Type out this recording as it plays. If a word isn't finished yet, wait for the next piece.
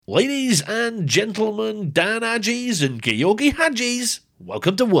Ladies and gentlemen, Dan Hadjies and Georgi Hadjies,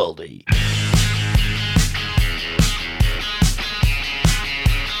 welcome to Worldy.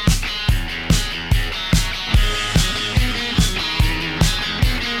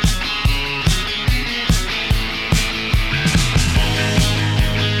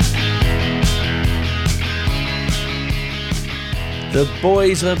 The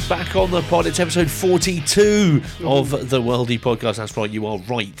boys are back on the pod. It's episode 42 of the Worldy podcast. That's right, you are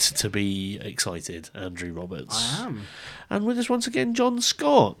right to be excited, Andrew Roberts. I am. And with us once again, John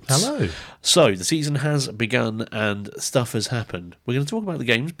Scott. Hello. So, the season has begun and stuff has happened. We're going to talk about the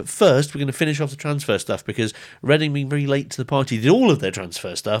games, but first we're going to finish off the transfer stuff because Reading, being very late to the party, did all of their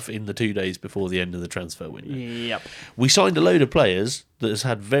transfer stuff in the 2 days before the end of the transfer window. Yep. We signed a load of players that has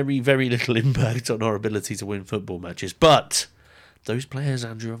had very, very little impact on our ability to win football matches, but those players,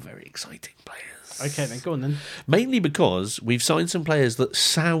 Andrew, are very exciting players. Okay, then go on then. Mainly because we've signed some players that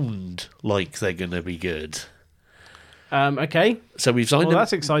sound like they're going to be good. Okay. So we've signed. Well,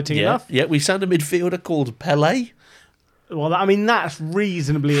 that's exciting enough. Yeah, we've signed a midfielder called Pele. Well, I mean, that's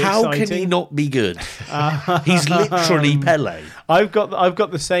reasonably How exciting. can he not be good? He's literally Pele. I've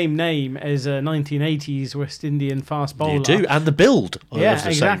got the same name as a 1980s West Indian fast bowler. You do, and the build. Yeah,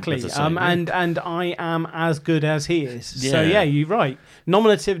 exactly. And I am as good as he is. So Yeah. you're right.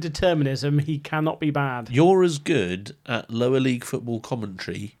 Nominative determinism. He cannot be bad. You're as good at lower league football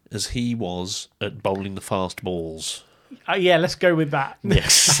commentary as he was at bowling the fast balls. Yeah, let's go with that.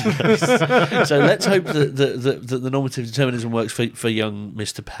 Yes. So let's hope that the normative determinism works for young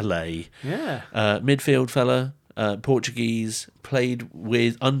Mr. Pele. Yeah. Midfield fella, Portuguese, played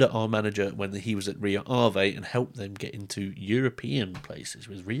under our manager when he was at Rio Ave and helped them get into European places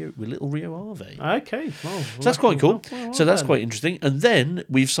with little Rio Ave. Okay. Well, So that's quite cool. well So that's done. quite interesting. And then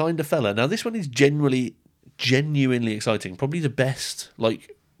we've signed a fella. Now this one is genuinely exciting. Probably the best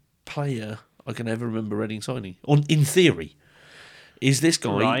player I can ever remember Reading signing. In theory, is this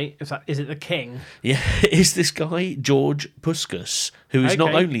guy? Right. Is it the king? Yeah, is this guy George Puskas, who is not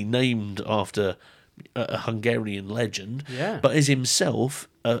Okay. only named after a Hungarian legend, Yeah. but is himself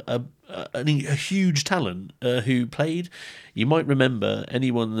a huge talent who played. You might remember,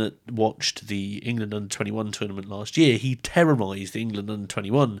 anyone that watched the England Under-21 tournament last year, he terrorised England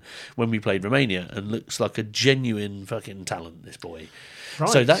Under-21 when we played Romania and looks like a genuine fucking talent, this boy. Right.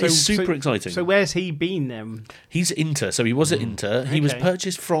 So that is super exciting. So where's he been then? He's Inter, so he was at Inter. He was Okay.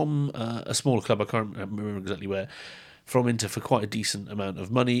 purchased from a smaller club, I can't remember exactly where, from Inter for quite a decent amount of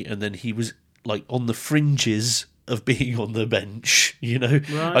money, and then he was on the fringes of being on the bench,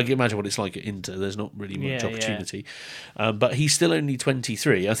 Right. I can imagine what it's like at Inter. There's not really much Yeah, opportunity. But he's still only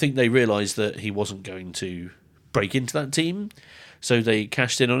 23. I think they realised that he wasn't going to break into that team, so they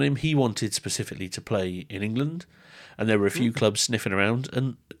cashed in on him. He wanted specifically to play in England, and there were a few clubs sniffing around,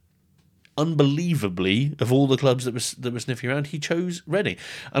 and unbelievably, of all the clubs that were sniffing around, he chose Reading.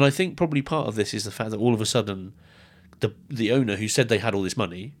 And I think probably part of this is the fact that all of a sudden the owner who said they had all this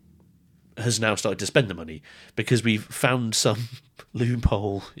money has now started to spend the money, because we've found some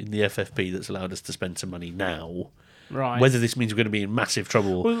loophole in the FFP that's allowed us to spend some money now. Right. Whether this means we're going to be in massive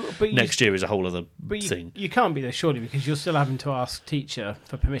trouble but next year is a whole other But thing. you can't be there, surely, because you're still having to ask teacher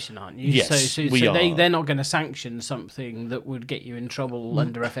for permission, aren't you? Yes, so we are. they're not going to sanction something that would get you in trouble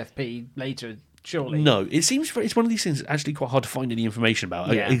under FFP later, surely. No, it's one of these things that's actually quite hard to find any information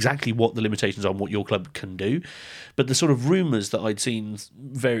about Yeah. exactly what the limitations are and what your club can do. But the sort of rumours that I'd seen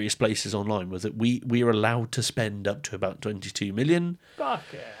various places online was that we are allowed to spend up to about 22 million. Fuck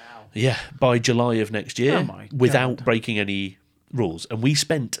it. Yeah, by July of next year, Oh my without God. breaking any rules. And we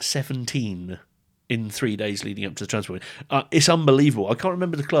spent 17 in 3 days leading up to the transfer. It's unbelievable. I can't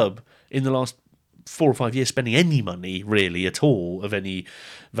remember the club in the last 4 or 5 years spending any money, really, at all, of any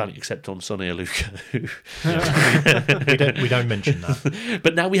value, except on Sonny Aluka. We don't mention that.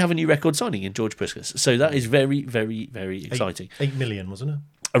 But now we have a new record signing in George Puskas. So that is very, very, very exciting. 8 million, wasn't it?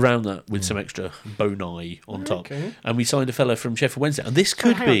 Around that, with some extra bonai on top. Okay. And we signed a fella from Sheffield Wednesday. And this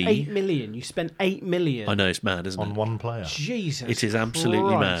could Hang on, be... 8 million. You spent 8 million. I know, it's mad, isn't On it? one player. Jesus. It is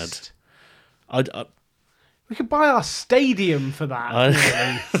absolutely Christ. mad. We could buy our stadium for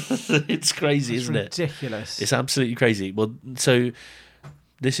that. really. It's crazy, It's isn't it? ridiculous. It's absolutely crazy. Well, so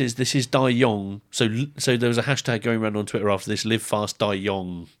this is Dai Yong. So there was a hashtag going around on Twitter after this: "Live fast, Dai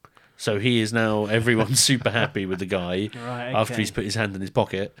Yong." So he is now, everyone's super happy with the guy Right, after okay. he's put his hand in his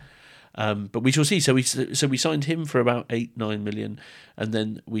pocket. But we shall see. So we signed him for about 8-9 million, and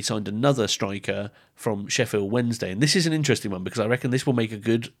then we signed another striker from Sheffield Wednesday. And this is an interesting one because I reckon this will make a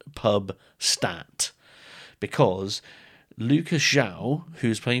good pub stat, because Lucas Zhao, who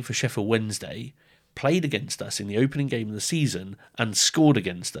is playing for Sheffield Wednesday, played against us in the opening game of the season and scored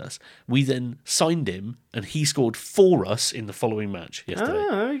against us. We then signed him, and he scored for us in the following match yesterday.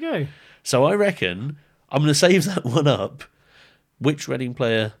 Ah, there you go. So I reckon I'm going to save that one up. Which Reading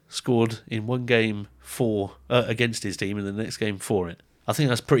player scored in one game for against his team and the next game for it? I think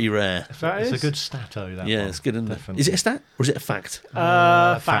that's pretty rare. That It's is a good stato, that Yeah, one. it's good. Isn't it? Definitely. Is it a stat or is it a fact?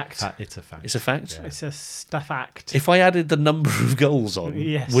 Fact. It's a fact. It's a fact. Yeah. It's a fact. If I added the number of goals on,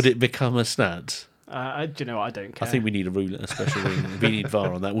 Yes. would it become a stat? Do you know what? I don't care. I think we need a ruler, a special ruler. We need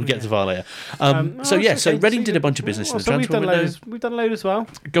VAR on that. We'll get to VAR later. Oh, So it's so okay. Reading So did you- a bunch of business in the so we've transfer done window. loads. We've done a load as well.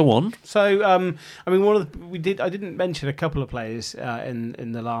 Go on. So, I mean, I didn't mention a couple of players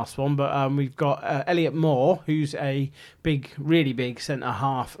in the last one, but we've got Elliot Moore, who's a really big centre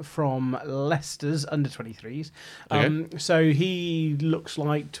half from Leicester's under 23s. So he looks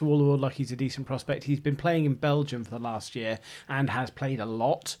like, to all the world, like he's a decent prospect. He's been playing in Belgium for the last year and has played a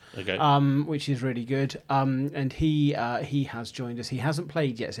lot, Okay. which is really good. And he has joined us. He hasn't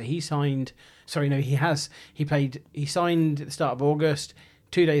played yet, so he signed. Sorry, no, he has. He played. He signed at the start of August.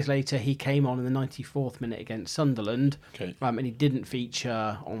 2 days later, he came on in the 94th minute against Sunderland, Okay. and he didn't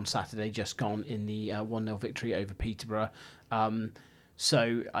feature on Saturday, just gone in the 1-0 victory over Peterborough.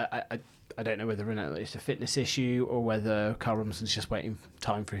 So I don't know whether it's a fitness issue or whether Carl Robinson's just waiting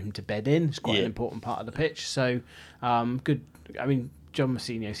time for him to bed in. It's quite an important part of the pitch. So good. I mean, John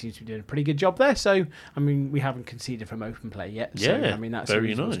Massinio seems to be doing a pretty good job there. So, I mean, we haven't conceded from open play yet. So, Yeah, I mean, that's very a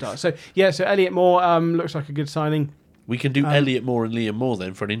reasonable nice. start. So, yeah, so Elliot Moore looks like a good signing. We can do Elliot Moore and Liam Moore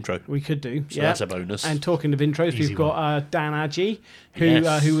then for an intro. We could do. So yeah. that's a bonus. And talking of intros, Easy we've got Dan Adji,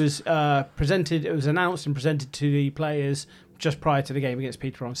 Yes. who was presented. It was announced and presented to the players just prior to the game against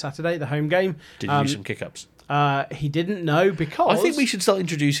Peterborough on Saturday, the home game. Did you do some kick-ups? He didn't know because I think we should start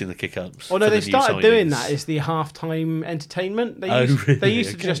introducing the kick-ups. Well, no, for they the new started doing signings. that. It's the halftime entertainment. They Oh, used, really? They used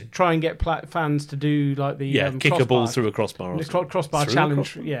to Okay. just try and get fans to do like the kick a ball crossbar- through a crossbar. or the something. crossbar Through a challenge,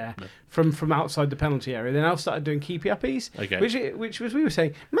 crossbar? yeah, No. from outside the penalty area. They now started doing keepy uppies, Okay. which was, we were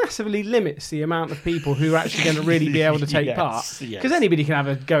saying, massively limits the amount of people who are actually going to really be able to take Yes, part. yes. Because anybody can have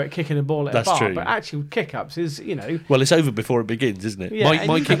a go at kicking a ball at That's a bar, true. but actual kick ups is, Well, it's over before it begins, isn't it? Yeah, and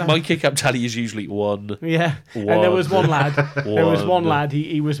you gotta- My kick-up tally is usually 1. yeah. And there was one lad. There was one One. lad.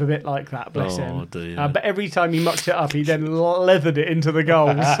 He was a bit like that. Bless Oh, him. dear. But every time he mucked it up, he then leathered it into the goal.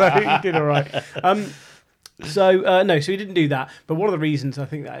 So he did all right. So he didn't do that. But one of the reasons I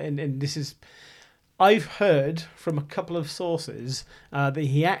think that, and this is, I've heard from a couple of sources that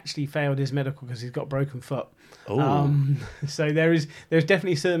he actually failed his medical because he's got a broken foot. Oh. So there's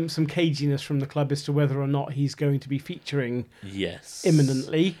definitely some caginess from the club as to whether or not he's going to be featuring Yes.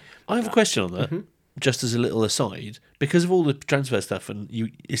 imminently. I have a question on that, Mm-hmm. just as a little aside. Because of all the transfer stuff, and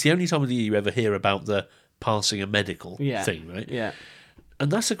it's the only time of the year you ever hear about the passing a medical Yeah. thing, right? Yeah.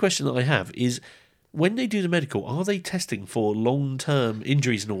 And that's the question that I have is, when they do the medical, are they testing for long-term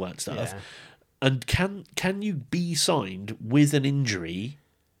injuries and all that stuff? Yeah. And can you be signed with an injury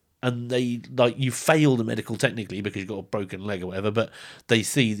and they you fail the medical technically because you've got a broken leg or whatever, but they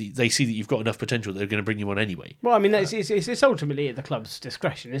see that you've got enough potential that they're going to bring you on anyway? Well, I mean, it's ultimately at the club's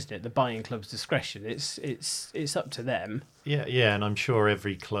discretion, isn't it? The buying club's discretion. It's up to them. Yeah, and I'm sure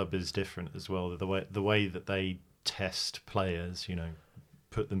every club is different as well. The way that they test players,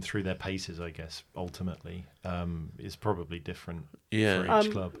 put them through their paces, I guess, ultimately, is probably different Yeah. for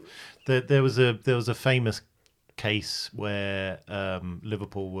each club. There was a famous case where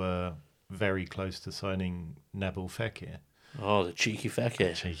Liverpool were very close to signing Nabil Fekir. Oh, the cheeky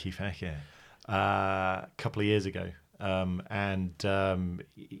fecker. Cheeky Fekir. A couple of years ago. And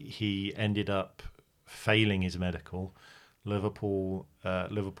he ended up failing his medical.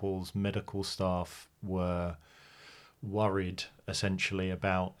 Liverpool's medical staff were worried essentially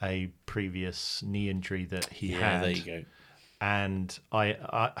about a previous knee injury that he had. There you go. And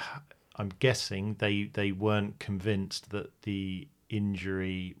I'm guessing they weren't convinced that the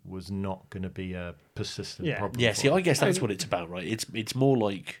injury was not going to be a persistent problem. Yeah, for see, him. I guess that's what it's about, right? It's more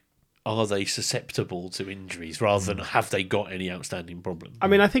like, are they susceptible to injuries rather than have they got any outstanding problems? I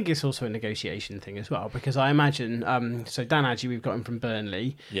mean, I think it's also a negotiation thing as well, because I imagine, so Dan Adji, we've got him from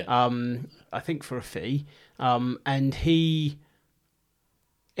Burnley, Yeah. I think for a fee, and he...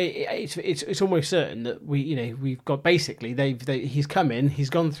 It's almost certain that we've got basically he's come in, he's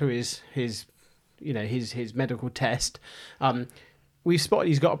gone through his medical test. We've spotted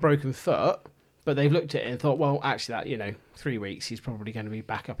he's got a broken foot, but they've looked at it and thought, well, actually, that 3 weeks he's probably going to be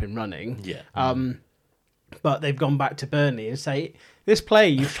back up and running. Yeah. but they've gone back to Burnley and say, this player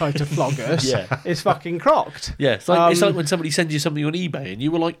you've tried to flog us is fucking crocked. Yeah, it's like when somebody sends you something on eBay and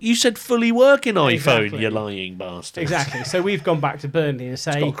you were like, you said fully working iPhone, Exactly. you lying bastard. Exactly. So we've gone back to Burnley and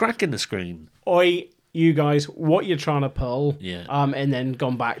say, Got a crack in the screen. oi, you guys, what you're trying to pull, Yeah. and then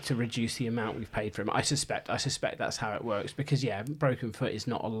gone back to reduce the amount we've paid for him. I suspect that's how it works because broken foot is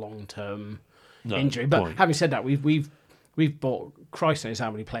not a long term injury. But point. having said that, we've bought Christ knows how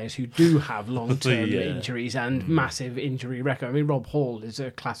many players who do have long term Yeah. injuries and massive injury record. I mean, Rob Hall is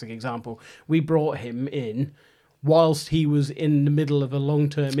a classic example. We brought him in whilst he was in the middle of a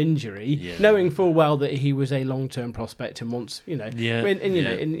long-term injury, knowing full well that he was a long-term prospect and wants,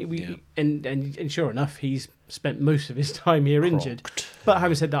 and sure enough, he's spent most of his time here injured. But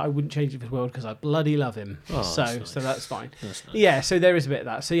having said that, I wouldn't change it for the world because I bloody love him. So that's fine. That's nice. Yeah, so there is a bit of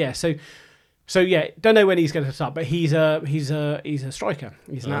that. So don't know when he's going to start, but he's a striker.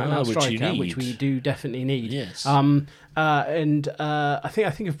 He's an out which you striker, need. which we do definitely need. Yes. I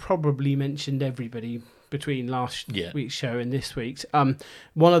think I've probably mentioned everybody between last week's show and this week's.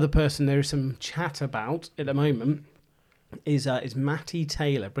 One other person there is some chat about at the moment is Matty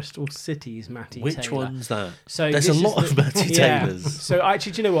Taylor, Bristol City's Matty Taylor. Which one's that? So there's a lot of Matty Taylors. So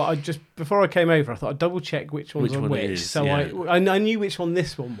actually, do you know what? I just before I came over, I thought I'd double check which one's Which on one it which. is, So yeah. I knew which one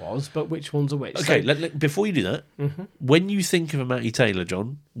this one was, but which one's a which? Okay, So, before you do that, when you think of a Matty Taylor,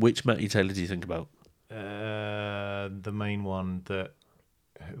 John, which Matty Taylor do you think about? The main one that...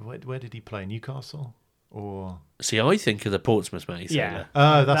 Where did he play? Newcastle? Or... See, I think of the Portsmouth Matty Taylor.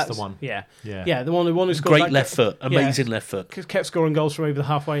 that's the one. Yeah, Yeah. the one who scored Great that- left foot, amazing left foot. kept scoring goals from over the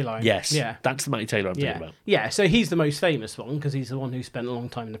halfway line. Yes, Yeah. that's the Matty Taylor I'm thinking Yeah, about. yeah. So he's the most famous one because he's the one who spent a long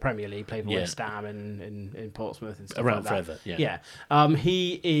time in the Premier League, played for Yeah. West Ham and in Portsmouth and stuff Around like that. forever, yeah.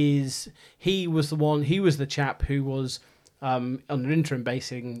 He was the chap who was on an interim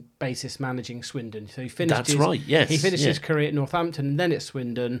basis managing Swindon. So he finished. That's right, yes, he finished yeah. his career at Northampton and then at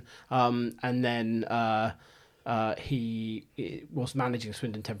Swindon, and then. He was managing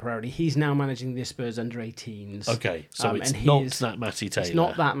Swindon temporarily. He's now managing the Spurs under-18s. Okay, so it's and not he's- that Matty Taylor. It's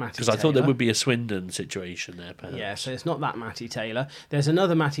not that Matty Because I thought there Taylor. would be a Swindon situation there, perhaps. Yeah, so it's not that Matty Taylor. There's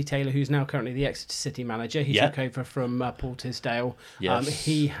another Matty Taylor who's now currently the Exeter City manager. He Yeah. took over from Paul Tisdale. Yes.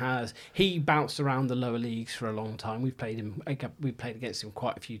 He bounced around the lower leagues for a long time. We played against him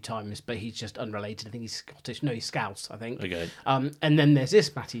quite a few times, but he's just unrelated. I think he's Scottish. No, he's Scouse, I think. Okay. And then there's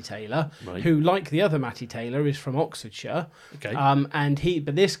this Matty Taylor, Right. who, like the other Matty Taylor, is from Oxfordshire. Okay.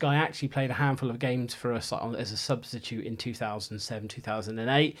 But this guy actually played a handful of games for us as a substitute in 2007,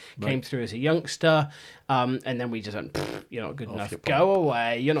 2008. Came through as a youngster, and then we just went, "You're not good enough. Go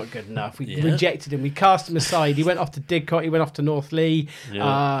away. You're not good enough." We rejected him. We cast him aside. He went off to Didcot. He went off to North Lee.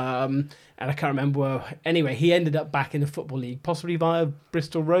 And I can't remember. Anyway, he ended up back in the Football League, possibly via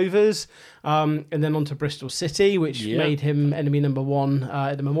Bristol Rovers, and then on to Bristol City, which made him enemy number one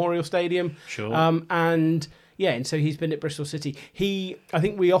at the Memorial Stadium. Sure. And so he's been at Bristol City. I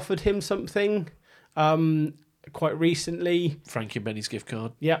think we offered him something quite recently. Frankie Benny's gift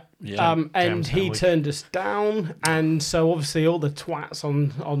card. Yeah. Yeah. And he sandwich. turned us down. And so obviously all the twats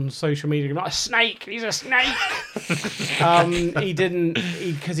on social media are like, a snake, he's a snake. He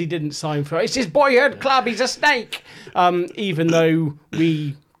didn't sign for it. It's his boyhood club, he's a snake. Even though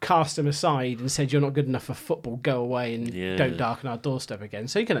we cast him aside and said, you're not good enough for football, go away and don't darken our doorstep again.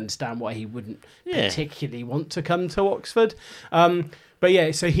 So you can understand why he wouldn't particularly want to come to Oxford. But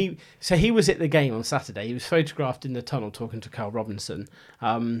yeah, so he was at the game on Saturday. He was photographed in the tunnel talking to Carl Robinson.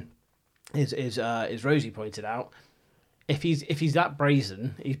 As Rosie pointed out, if he's that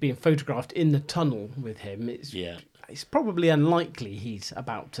brazen, he's being photographed in the tunnel with him. It's probably unlikely he's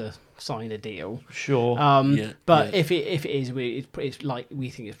about to sign a deal. Sure. But if it is, it's like we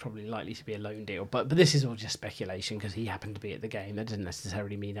think it's probably likely to be a loan deal. But this is all just speculation because he happened to be at the game. That doesn't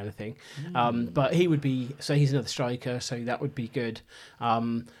necessarily mean anything. But he would be. So he's another striker. So that would be good.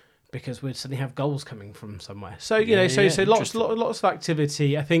 Because we'd suddenly have goals coming from somewhere. So so lots of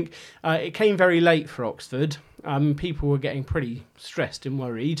activity. I think it came very late for Oxford. People were getting pretty stressed and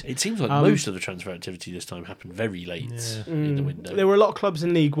worried. It seems like most of the transfer activity this time happened very late in the window. There were a lot of clubs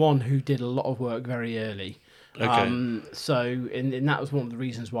in League One who did a lot of work very early. Okay. And that was one of the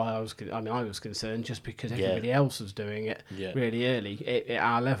reasons why I was concerned, just because everybody else was doing it really early at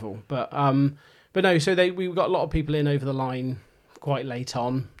our level. But no, so we got a lot of people in over the line quite late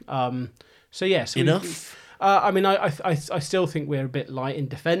on. So Enough. I still think we're a bit light in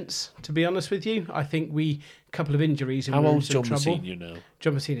defence, to be honest with you. I think a couple of injuries. How old's John trouble. Messina now?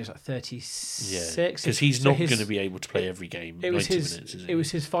 John Messina is like 36. Because he's not going to be able to play every game. It was 90 his. minutes, is It was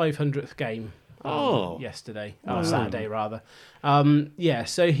his 500th game. Yesterday, Wow. Saturday rather.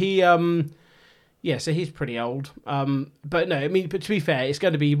 So he. Yeah, so he's pretty old. But no, I mean, but to be fair, it's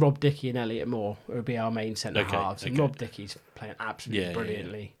going to be Rob Dickie and Elliot Moore who will be our main centre halves, and Rob Dickie's playing absolutely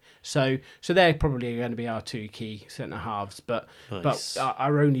brilliantly. So they're probably going to be our two key centre halves. But Nice. but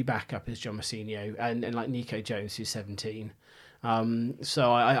our only backup is John Massinho and like Nico Jones, who's 17.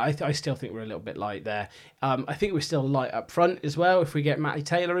 So I still think we're a little bit light there. I think we're still light up front as well. If we get Matty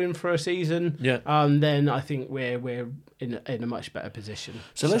Taylor in for a season, then I think we're in a much better position.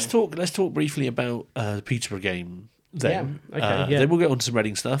 So let's talk briefly about the Peterborough game. Then, Okay, then we'll get on to some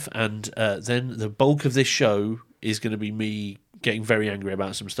Reading stuff, and then the bulk of this show is going to be me getting very angry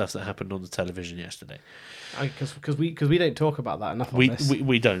about some stuff that happened on the television yesterday. Because we don't talk about that enough.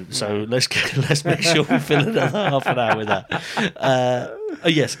 We don't. So let's make sure we fill another half an hour with that.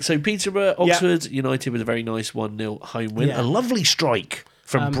 Yes. So Peterborough, Oxford United with a very nice 1-0 home win. Yeah. A lovely strike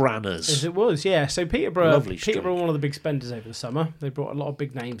from Branners. As it was, yeah. So Peterborough Strike. were one of the big spenders over the summer. They brought a lot of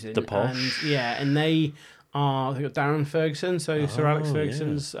big names in. The Posh. And they got Darren Ferguson, so Sir Alex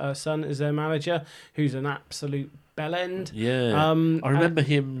Ferguson's son is their manager, who's an absolute bellend. Yeah. I remember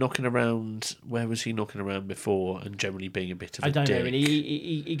him knocking around. Where was he knocking around before? And generally being a bit of a dick. I don't know.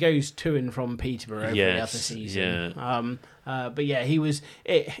 He goes to and from Peterborough every other season. Yeah. But yeah, he was.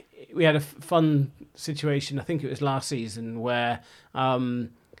 We had a fun situation. I think it was last season where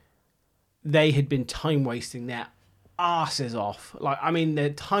they had been time wasting their arses off. They're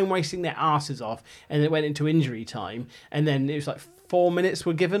time wasting their arses off, and it went into injury time, and then it was like 4 minutes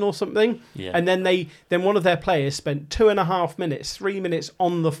were given or something. Yeah. And then one of their players spent 2.5 minutes, 3 minutes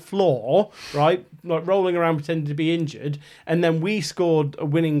on the floor, right, like rolling around pretending to be injured, and then we scored a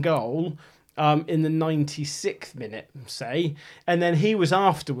winning goal in the 96th minute, say, and then he was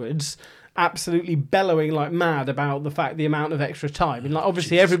afterwards absolutely bellowing like mad about the amount of extra time, and like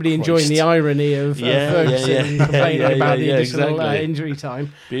obviously Jesus everybody Christ. enjoying the irony of Ferguson complaining about the additional injury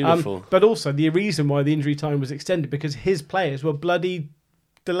time. Beautiful. But also the reason why the injury time was extended because his players were bloody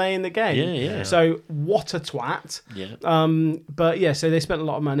delaying the game. Yeah. So what a twat. Yeah. But yeah, so they spent a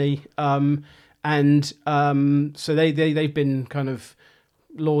lot of money, and so they've been kind of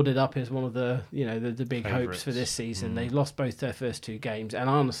lauded up as one of the the big hopes for this season. They lost both their first two games, and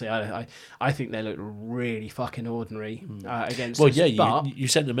honestly, I think they looked really fucking ordinary against us. Well, you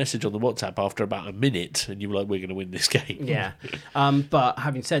sent a message on the WhatsApp after about a minute, and you were like, "We're going to win this game." Yeah, but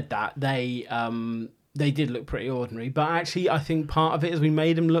having said that, they did look pretty ordinary. But actually, I think part of it is we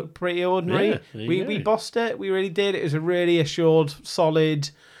made them look pretty ordinary. Yeah, we bossed it. We really did. It was a really assured, solid,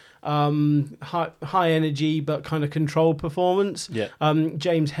 high energy but kind of controlled performance.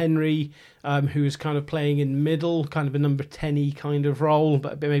 James Henry, who was kind of playing in middle, kind of a number 10-y kind of role,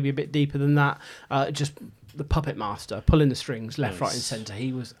 but maybe a bit deeper than that, just the puppet master, pulling the strings left, right and centre.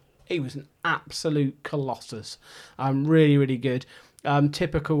 He was an absolute colossus. Really, really good.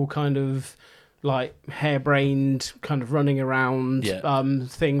 Typical kind of like harebrained kind of running around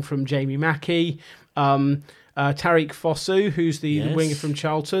thing from Jamie Mackey. Tariq Fosu, who's the winger from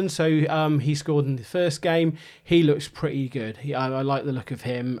Charlton, so he scored in the first game. He looks pretty good. I like the look of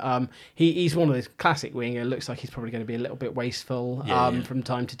him. He's one of those classic winger. Looks like he's probably going to be a little bit wasteful from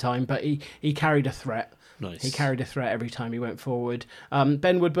time to time, but he carried a threat. Nice. He carried a threat every time he went forward.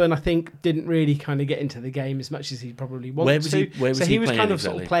 Ben Woodburn, I think, didn't really kind of get into the game as much as he probably wanted to. Where was he was playing kind of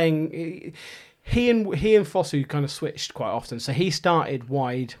exactly? sort of playing. He and Fosu kind of switched quite often. So he started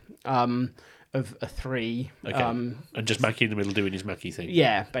wide of a three. Okay. And just Mackie in the middle doing his Mackie thing.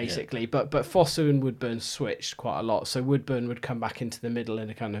 Yeah, basically. But Fosu and Woodburn switched quite a lot. So Woodburn would come back into the middle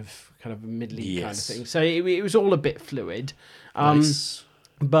in a kind of a middly kind of thing. So it was all a bit fluid. Nice.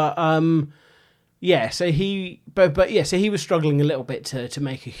 But so he was struggling a little bit to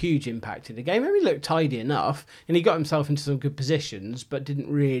make a huge impact in the game. I mean, he looked tidy enough, and he got himself into some good positions, but didn't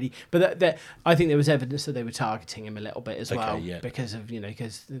really. But that I think there was evidence that they were targeting him a little bit as well, because of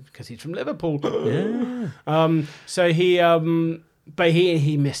because he's from Liverpool. Yeah. So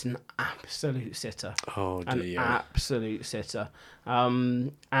he missed an absolute sitter. Oh dear. An absolute sitter. But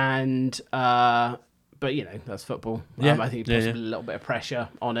that's football. I think he put a little bit of pressure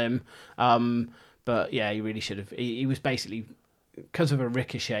on him. But yeah, he really should have. He was basically, because of a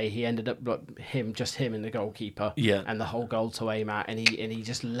ricochet, he ended up just him and the goalkeeper. Yeah. And the whole goal to aim at, and he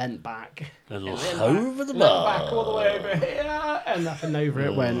just leant back. And over the bar. Leant back all the way over here, and up and over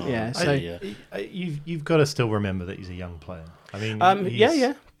it went. Yeah. So you've got to still remember that he's a young player. I mean,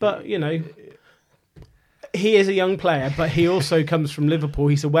 but he is a young player, but he also comes from Liverpool.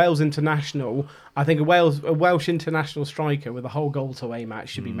 He's a Wales international. I think a Welsh international striker with a whole goal to aim at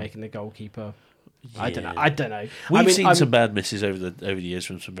should be making the goalkeeper I don't know. I don't know. We've seen some bad misses over the years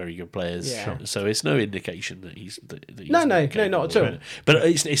from some very good players. Yeah. Sure. So it's no indication that he's no, not at all. But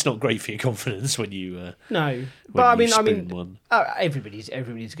it's not great for your confidence when you no. But I mean, one. Everybody's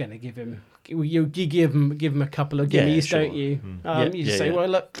going to give him. You give him a couple of gimmies, sure. don't you? You just say, yeah. well,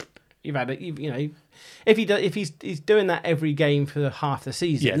 look, you've had it. You know, if he's doing that every game for half the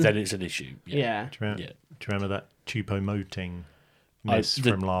season, then it's an issue. Yeah. Do you remember that Choupo-Moting miss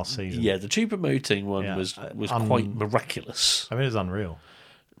from last season? Yeah, the Choupo-Moting one was quite miraculous. I mean, it was unreal.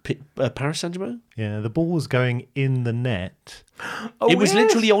 Paris Saint-Germain? Yeah, the ball was going in the net. It was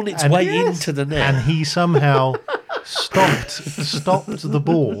literally on its way into the net. And he somehow stopped the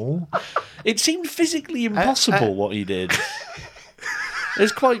ball. It seemed physically impossible what he did. It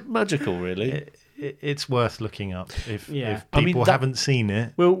was quite magical, really. It's worth looking up. If Yeah. people haven't seen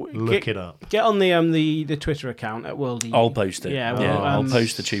it, look it up. Get on the Twitter account at Worldy. I'll post it. Yeah, I'll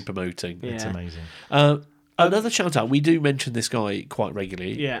post the Choupo-Moting. Yeah. It's amazing. Another shout out. We do mention this guy quite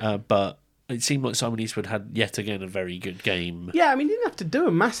regularly. Yeah. But it seemed like Simon Eastwood had yet again a very good game. Yeah, I mean, he didn't have to do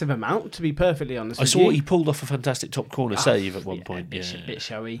a massive amount, to be perfectly honest. I saw he pulled off a fantastic top corner save at one point. Bit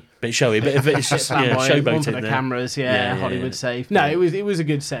showy. Bit showy, but it's just showboating one for the there. cameras. Hollywood save. No, it was a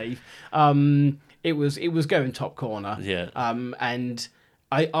good save. It was going top corner. Yeah. And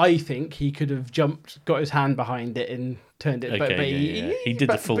I think he could have jumped, got his hand behind it, and turned it. Okay, but he did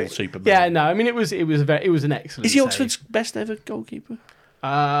the full Superman. Yeah, no, I mean it was an excellent. Is he save. Oxford's best ever goalkeeper?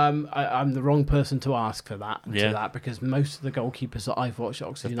 I'm the wrong person to ask for that. Yeah. To that because most of the goalkeepers that I've watched at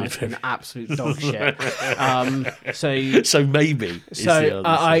Oxford United have been absolute dog shit. So maybe.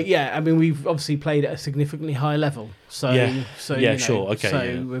 I mean we've obviously played at a significantly higher level. So sure, okay.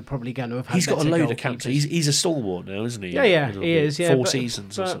 So we're probably going to have. He's got a better load of caps. He's a stalwart now, isn't he? Yeah, he is. Yeah, 4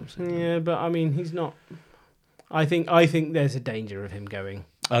 seasons or something. Yeah, but I mean he's not. I think there's a danger of him going.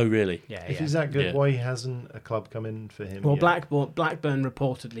 Oh really? Yeah. If he's that good, why hasn't a club come in for him? Well, yet? Blackburn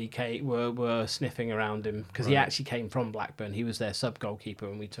reportedly were sniffing around him because he actually came from Blackburn. He was their sub goalkeeper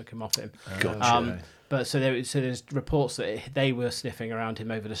when we took him off him. Gotcha. But there's reports that they were sniffing around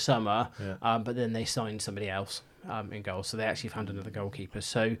him over the summer, but then they signed somebody else in goal, so they actually found another goalkeeper.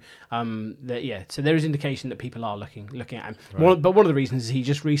 So so there is indication that people are looking at him. Right. But one of the reasons is he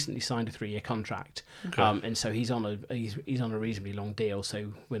just recently signed a 3-year contract, and so he's on a reasonably long deal.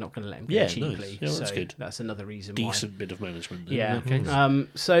 So we're not going to let him go cheaply. Nice. Yeah, that's good. That's another reason. Decent bit of management. Then. Yeah. Okay.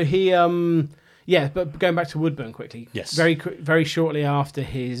 So he. But going back to Woodburn quickly. Yes. Very shortly after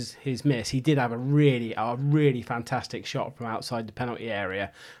his miss, he did have a really fantastic shot from outside the penalty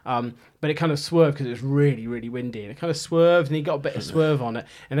area. But it kind of swerved because it was really, really windy. And it kind of swerved and he got a bit of swerve on it.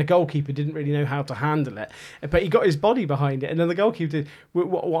 And the goalkeeper didn't really know how to handle it. But he got his body behind it. And then the goalkeeper did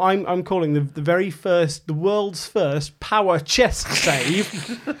what I'm calling the world's first power chest save,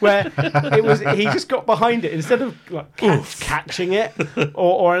 where he just got behind it instead of catching it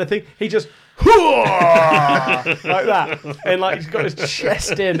or anything. He just like that, and he's got his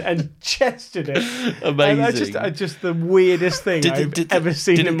chest in and chested it. Amazing. And just the weirdest thing I've ever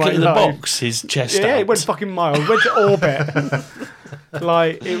seen in my life. The box, his chest out. Yeah, it went fucking miles. Went to orbit.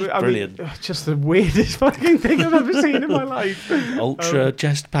 Brilliant. Just the weirdest fucking thing I've ever seen in my life. Ultra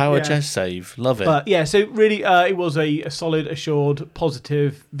chest save. Love it. But yeah, so really, it was a solid, assured,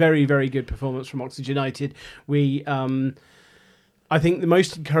 positive, very, very good performance from Oxford United. I think the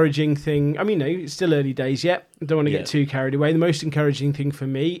most encouraging thing, it's still early days yet. I don't want to get too carried away. The most encouraging thing for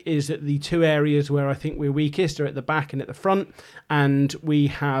me is that the 2 areas where I think we're weakest are at the back and at the front. And we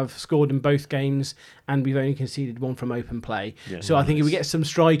have scored in both games and we've only conceded 1 from open play. Yeah, so I think if we get some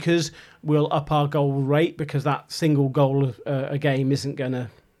strikers, we'll up our goal rate because that single goal a game isn't going to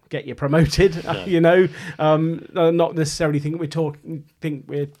get you promoted, no. Not necessarily think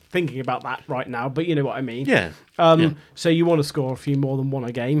we're thinking about that right now, but you know what I mean. So you want to score a few more than 1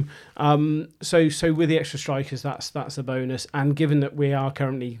 a game. So with the extra strikers, that's a bonus. And given that we are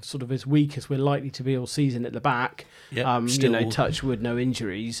currently sort of as weak as we're likely to be all season at the back, touch wood, no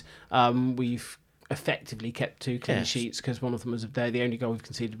injuries. We've effectively kept 2 clean sheets because one of them was the only goal we've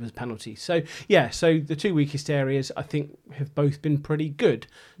conceded was a penalty. So the 2 weakest areas I think have both been pretty good.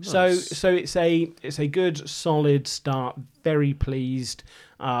 Nice. So it's a good solid start. Very pleased.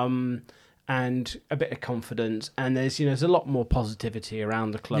 And a bit of confidence, and there's a lot more positivity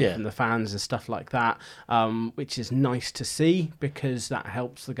around the club from the fans and stuff like that, which is nice to see because that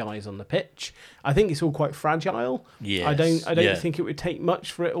helps the guys on the pitch. I think it's all quite fragile. Yes. I don't think it would take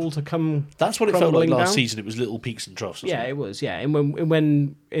much for it all to come. That's what it felt like last season. It was little peaks and troughs. It was. Yeah, and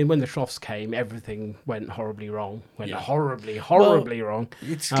when the troughs came, everything went horribly wrong. Horribly wrong.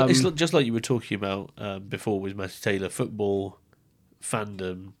 It's just like you were talking about before with Matthew Taylor. Football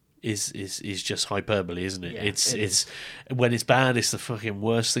fandom is just hyperbole, isn't it? Yeah, It's when it's bad, it's the fucking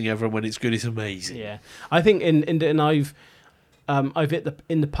worst thing ever, and when it's good, it's amazing. Yeah, I think and I've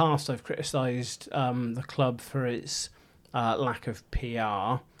in the past I've criticised the club for its lack of PR.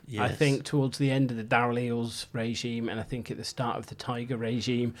 I Yes. think towards the end of the Darryl Eales regime, and I think at the start of the Tiger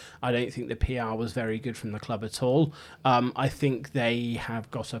regime, I don't think the PR was very good from the club at all. I think they have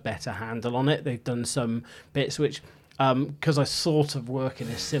got a better handle on it. They've done some bits which, because I sort of work in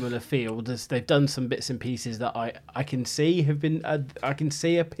a similar field, as they've done some bits and pieces that I can see have been I can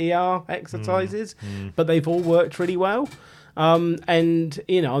see a PR exercises, but they've all worked really well. And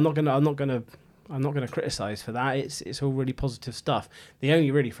you know, I'm not gonna criticise for that. It's all really positive stuff. The only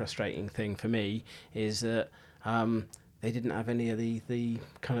really frustrating thing for me is that they didn't have any of the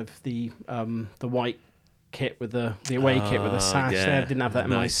kind of the white kit with the away kit with the sash. yeah. They didn't have that in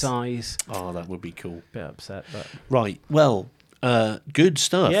my Nice. size. Oh, that would be cool. Bit upset, but Right. Well, good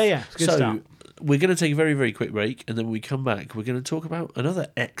stuff. Yeah, it's good so, stuff. we're going to take a very, very quick break, and then when we come back, we're going to talk about another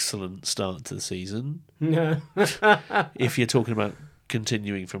excellent start to the season. no. If you're talking about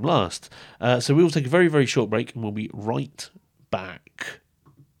continuing from last. So we will take a very, very short break, and we'll be right back.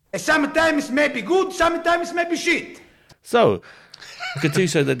 Sometimes may be good, sometimes may be shit. So,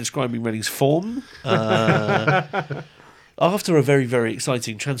 Gattuso then describing Reading's form. After a very, very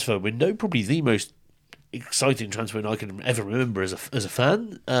exciting transfer window, probably the most exciting transfer window I can ever remember as a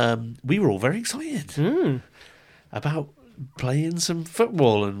fan, we were all very excited about playing some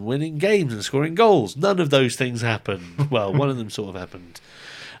football and winning games and scoring goals. None of those things happened. Well, one of them sort of happened.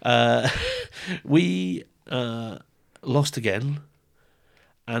 We lost again.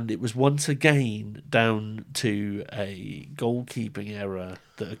 And it was once again down to a goalkeeping error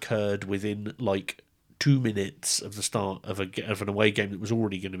that occurred within like 2 minutes of the start of an away game that was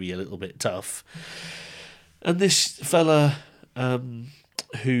already going to be a little bit tough. And this fella,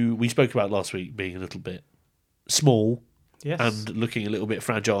 who we spoke about last week, being a little bit small Yes. and looking a little bit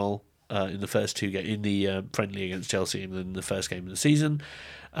fragile in the first two games, in the friendly against Chelsea and then the first game of the season,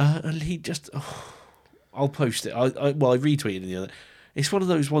 and he just, I'll post it. I retweeted the other. It's one of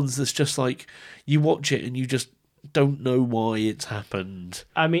those ones that's just like, you watch it and you just don't know why it's happened.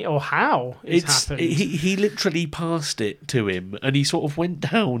 I mean, or how it's happened. He literally passed it to him and he sort of went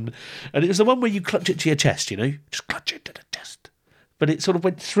down. And it was the one where you clutch it to your chest, you know? Just clutch it to the chest. But it sort of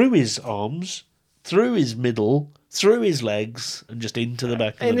went through his arms, through his middle, through his legs, and just into the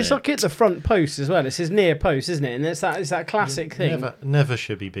back of the And it's net. like it's the front post as well. It's his near post, isn't it? And it's that classic thing. Never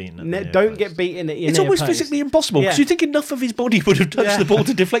should be beaten at the near Don't post. get beaten at your It's near almost post. physically impossible because Yeah. you think enough of his body would have touched Yeah. the ball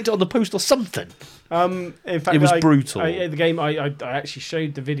to deflect it on the post or something. In fact, It was brutal. The game, I actually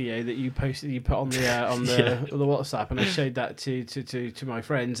showed the video that you posted, you put on the the WhatsApp, and I showed that to my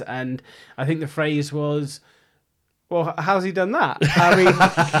friends, and I think the phrase was, "Well, how's he done that?" I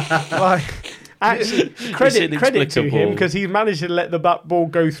mean, like, actually, credit to inexplicable. him because he managed to let the back ball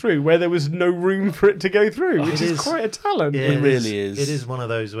go through where there was no room for it to go through, which It is is. quite a talent. Yeah, It really is. It is one of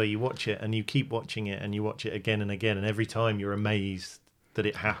those where you watch it and you keep watching it and you watch it again and again, and every time you're amazed that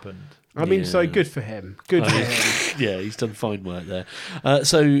it happened. I mean, so Yeah. good for him. Good for him. Yeah, he's done fine work there.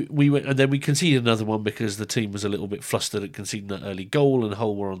 So we went, and then we conceded another one because the team was a little bit flustered at conceding that early goal, and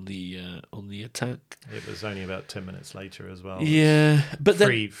Hull were on the attack. It was only about 10 minutes later as well. Yeah, but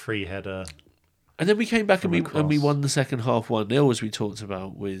then Free header. and then we came back and from we across. won the second half 1-0, as we talked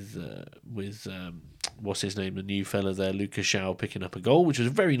about with what's his name, the new fella there, Lucas Shaw, picking up a goal, which was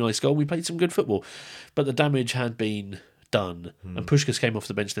a very nice goal. We played some good football, but the damage had been done, and Puskás came off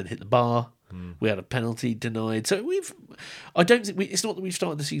the bench, then hit the bar. We had a penalty denied. So I don't think it's not that we've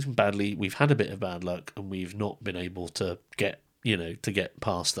started the season badly. We've had a bit of bad luck, and we've not been able to get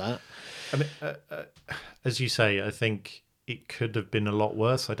past that. I mean, as you say, I think it could have been a lot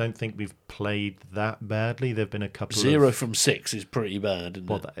worse. I don't think we've played that badly. There've been a couple 0 of... from 6 is pretty bad, isn't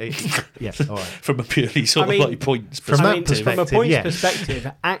Well, it? yeah, all right. From a purely sort I mean, of like points from that perspective. From a perspective, points yeah.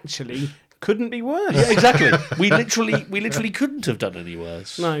 perspective, actually, couldn't be worse. Yeah, exactly. We literally couldn't have done any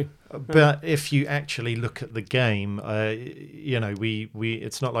worse. No. But if you actually look at the game, we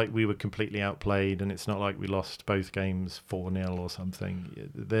it's not like we were completely outplayed, and it's not like we lost both games 4-0 or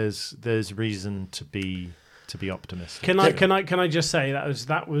something. There's reason to be optimistic. Can I just say that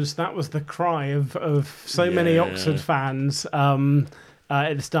was the cry of so many Yeah. Oxford fans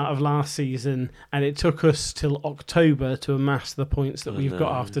at the start of last season, and it took us till October to amass the points that we've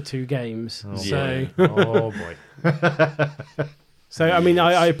got after 2 games. Oh, So, oh boy. so I mean,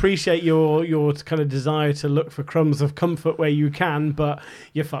 I appreciate your kind of desire to look for crumbs of comfort where you can, but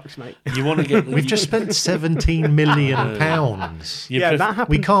you're fucked, mate. You want to get? We've just spent £17 million. Yeah, that happened.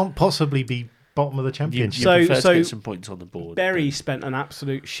 We can't possibly be bottom of the You championship. prefer So- to get some points on the board. Bury spent an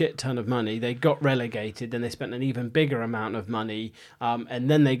absolute shit ton of money. They got relegated, then they spent an even bigger amount of money, and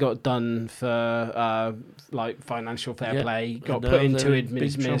then they got done for like financial fair Yeah. play. Got And now put into they're in big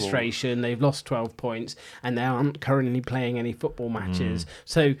trouble. administration. They've lost 12 points, and they aren't currently playing any football matches.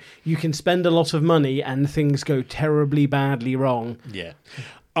 So you can spend a lot of money, and things go terribly badly wrong. Yeah.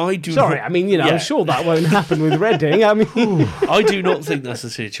 I do Sorry, not, I mean, Yeah. I'm sure that won't happen with Reading. I mean, I do not think that's the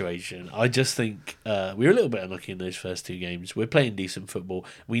situation. I just think we were a little bit unlucky in those first two games. We're playing decent football.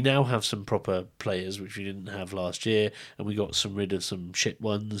 We now have some proper players, which we didn't have last year, and we got rid of some shit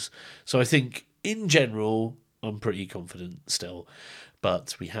ones. So I think, in general, I'm pretty confident still.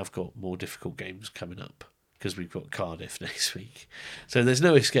 But we have got more difficult games coming up, because we've got Cardiff next week. So there's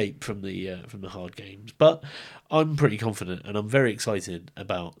no escape from the hard games. But I'm pretty confident, and I'm very excited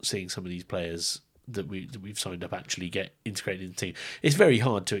about seeing some of these players that we've signed up actually get integrated in the team. It's very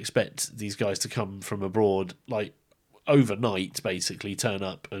hard to expect these guys to come from abroad, like overnight, basically turn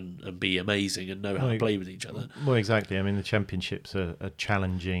up and be amazing and know how to play with each other. Well, exactly. I mean, the Championship's a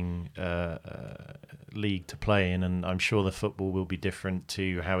challenging league to play in, and I'm sure the football will be different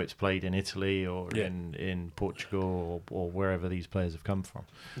to how it's played in Italy or in Portugal or wherever these players have come from.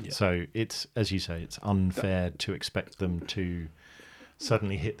 Yeah. So it's, as you say, it's unfair to expect them to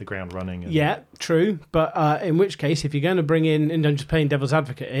suddenly hit the ground running. And yeah, true. But in which case, if you're going to bring in, and I'm just playing devil's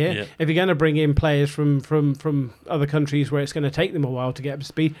advocate here, Yeah. if you're going to bring in players from other countries where it's going to take them a while to get up to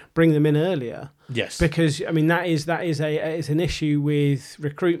speed, bring them in earlier. Yes. Because I mean that is it's an issue with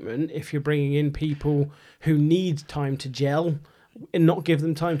recruitment if you're bringing in people who need time to gel and not give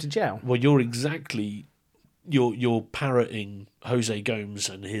them time to gel. Well, you're parroting Jose Gomes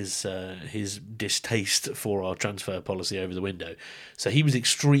and his distaste for our transfer policy over the window. So he was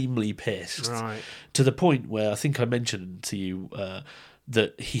extremely pissed, Right. to the point where I think I mentioned to you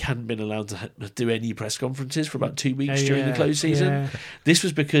that he hadn't been allowed to do any press conferences for about 2 weeks during the close season. Yeah. This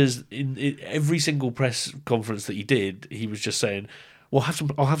was because in every single press conference that he did, he was just saying, "Well,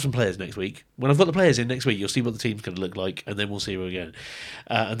 I'll have some players next week. When I've got the players in next week, you'll see what the team's going to look like, and then we'll see you again."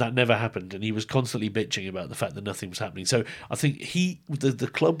 And that never happened. And he was constantly bitching about the fact that nothing was happening. So I think the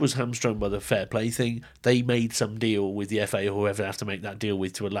club was hamstrung by the fair play thing. They made some deal with the FA or whoever they have to make that deal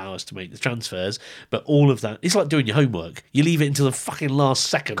with to allow us to make the transfers. But all of that, it's like doing your homework. You leave it until the fucking last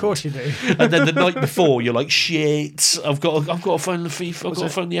second. Of course you do. And then the night before, you're like, "Shit! I've got to phone the FIFA. I've got to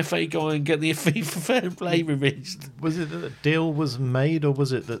phone the FA guy and get the FIFA fair play revised." Was it that the deal was made, or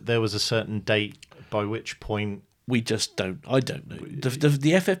was it that there was a certain date by which point? We just don't. I don't know.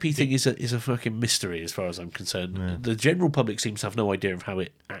 The FFP thing is a fucking mystery as far as I'm concerned. Yeah. The general public seems to have no idea of how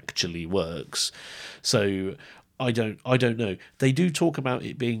it actually works. So I don't know. They do talk about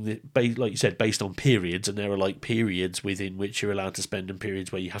it being like you said, based on periods, and there are like periods within which you're allowed to spend and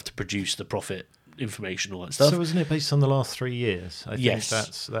periods where you have to produce the profit information, all that stuff. So isn't it based on the last 3 years? I Yes.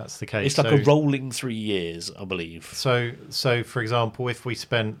 think that's the case. It's like a rolling 3 years, I believe. So for example, if we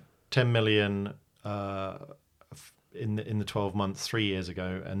spent 10 million in the 12 months 3 years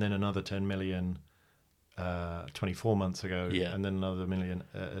ago, and then another 10 million 24 months ago, Yeah. and then another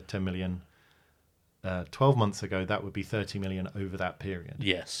 10 million 12 months ago, that would be 30 million over that period.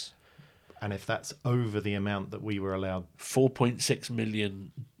 Yes. And if that's over the amount that we were allowed, 4.6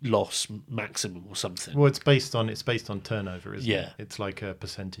 million loss maximum or something. well, it's based on turnover, isn't Yeah. it? It's like a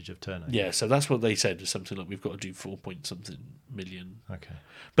percentage of turnover. Yeah, so that's what they said, is something like we've got to do 4 point something million. Okay.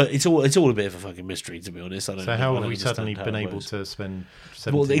 But it's all a bit of a fucking mystery, to be honest. I don't So know. how I have don't we understand suddenly how been it able works. to spend?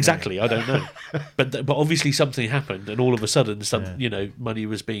 Well, 17 exactly. I don't know. but obviously something happened, and all of a sudden, money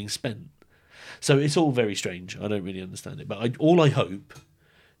was being spent. So it's all very strange. I don't really understand it. But all I hope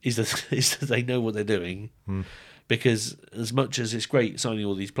is that they know what they're doing. Because as much as it's great signing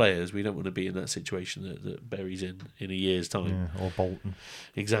all these players, we don't want to be in that situation that Bury's in a year's time. Yeah, or Bolton.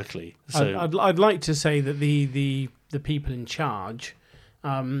 Exactly. So I'd like to say that the people in charge,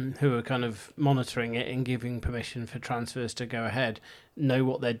 who are kind of monitoring it and giving permission for transfers to go ahead, know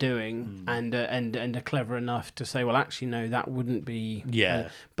what they're doing and are clever enough to say, well, actually, no, that wouldn't be. Yeah.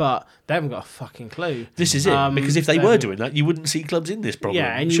 But they haven't got a fucking clue. this is it. Because if they were doing that, you wouldn't see clubs in this problem.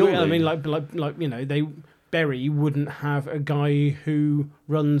 Yeah, and surely. I mean, like Bury wouldn't have a guy who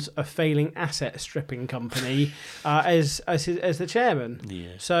runs a failing asset stripping company as the chairman. Yeah.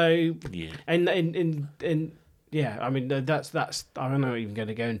 So Yeah. and yeah, I mean that's I'm not even going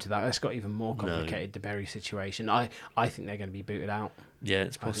to go into that. That's got even more No. complicated. The Bury situation. I think they're going to be booted out. Yeah,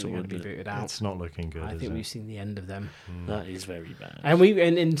 it's I think possible. they're going to be isn't it? booted out. It's not looking good. I is think it? we've seen the end of them. That is very bad.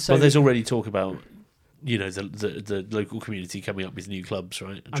 And so But there's already talk about the local community coming up with new clubs,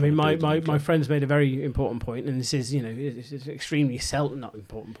 right? I mean, my friend's made a very important point, and this is, it's an extremely not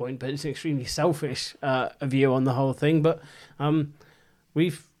important point, but it's an extremely selfish view on the whole thing. But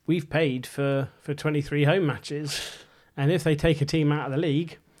we've paid for 23 home matches, and if they take a team out of the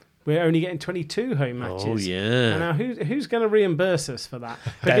league, we're only getting 22 home matches. Oh yeah. And now who's going to reimburse us for that?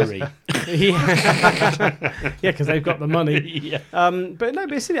 Berry. Yeah, because they've got the money. Yeah. But no,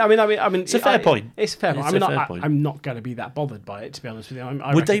 but I mean, it's a fair point. It's a fair point. It's a fair point. I'm not going to be that bothered by it, to be honest with you.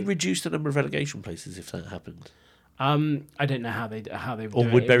 Would they reduce the number of relegation places if that happened? I don't know how they would. Or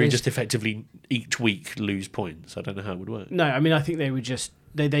do would it. Bury just effectively each week lose points? I don't know how it would work. No, I mean, I think they would just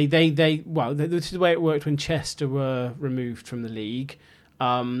this is the way it worked when Chester were removed from the league.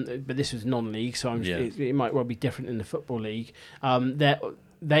 But this was non-league, so it might well be different in the Football League.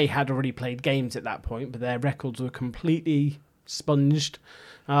 They had already played games at that point, but their records were completely sponged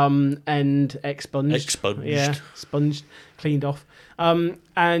and expunged. Yeah, sponged, cleaned off.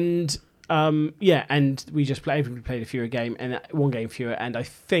 And we just played a fewer game, and one game fewer, and I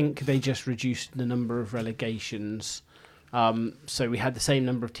think they just reduced the number of relegations. So we had the same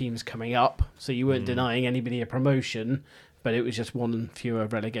number of teams coming up, so you weren't denying anybody a promotion, but it was just one fewer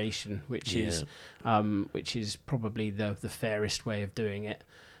relegation, which is probably the fairest way of doing it.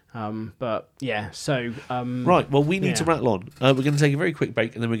 But yeah, so right. Well, we need to rattle on. We're going to take a very quick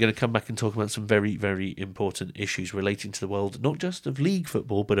break, and then we're going to come back and talk about some very, very important issues relating to the world, not just of league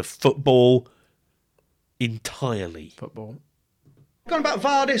football, but of football entirely. Football. Gone about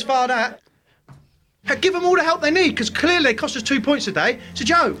VAR this, VAR that. Give them all the help they need, because clearly they cost us 2 points a day. It's a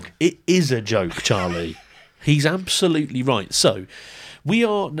joke. It is a joke, Charlie. He's absolutely right. So, we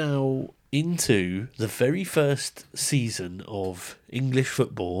are now into the very first season of English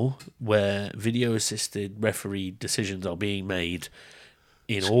football where video-assisted referee decisions are being made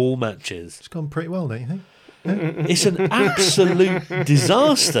in all matches. It's gone pretty well, don't you think? It's an absolute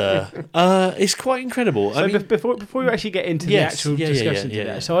disaster. It's quite incredible. So before we actually get into the actual discussion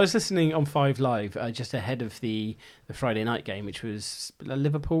today, so I was listening on 5 Live just ahead of the Friday night game, which was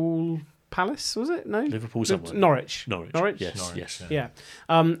Liverpool Palace, was it? No, Liverpool someone. Norwich. Yes. Yeah.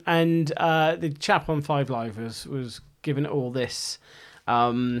 And the chap on 5 Live was giving all this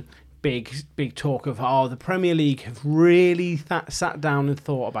big talk of the Premier League have really sat down and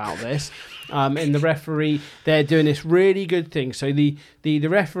thought about this. And the referee, they're doing this really good thing. So the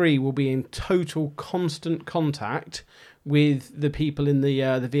referee will be in total constant contact with the people in the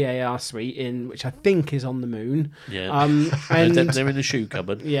VAR suite, which I think is on the moon. Yeah, and they're in the shoe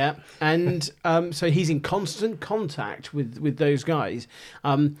cupboard. Yeah, and so he's in constant contact with those guys.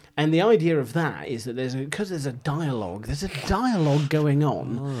 And the idea of that is that there's a dialogue going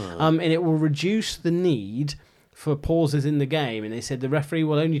on, and it will reduce the need for pauses in the game. And they said the referee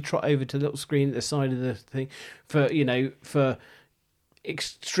will only trot over to the little screen at the side of the thing for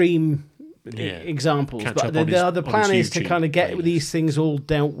extreme examples. But the plan is to kind of get these things all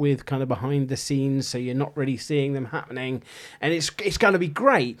dealt with kind of behind the scenes, so you're not really seeing them happening, and it's going to be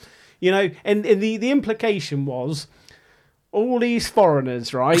great, and the implication was all these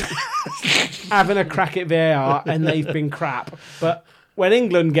foreigners, right, having a crack at VAR, and they've been crap, but when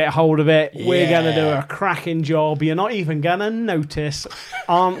England get hold of it, we're going to do a cracking job. You're not even going to notice.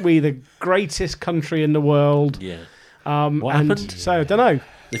 Aren't we the greatest country in the world? Yeah. What happened? So I don't know.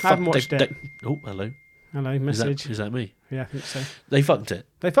 I haven't watched it. Oh, hello. Hello, message. Is that me? Yeah, I think so. They fucked it.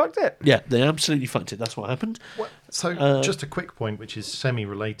 Yeah, they absolutely fucked it. That's what happened. So, just a quick point, which is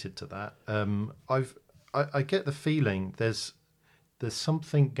semi-related to that. I get the feeling there's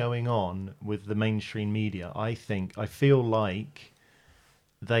something going on with the mainstream media. I feel like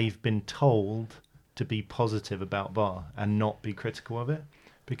they've been told to be positive about VAR and not be critical of it,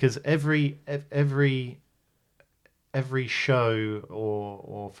 because every show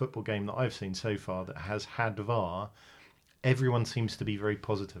or football game that I've seen so far that has had VAR, everyone seems to be very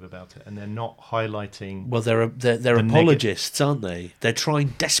positive about it, and they're not highlighting. Well, they're apologists, aren't they? They're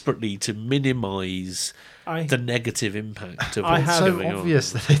trying desperately to minimise the negative impact of what's going on. It's so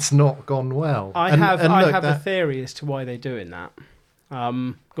obvious that it's not gone well. I have a theory as to why they're doing that. Go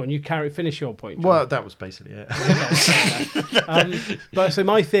on, finish your point, John. Well, that was basically it. But so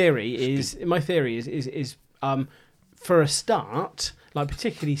my theory is for a start, like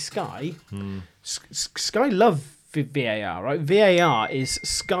particularly Sky, Sky love VAR, right? VAR is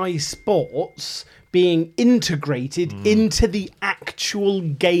Sky Sports being integrated into the actual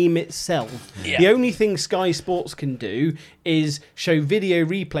game itself. Yeah. The only thing Sky Sports can do is show video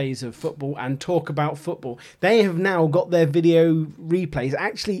replays of football and talk about football. They have now got their video replays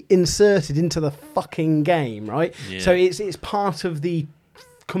actually inserted into the fucking game, right? Yeah. So it's part of the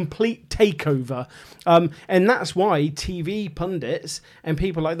complete takeover. And that's why TV pundits and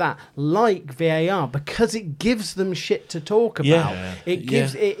people like that like VAR, because it gives them shit to talk about. Yeah. It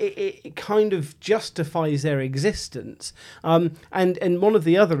gives it kind of justifies their existence. And one of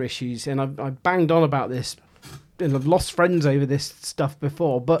the other issues, and I banged on about this, and I've lost friends over this stuff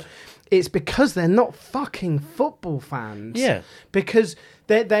before, but it's because they're not fucking football fans. Yeah. Because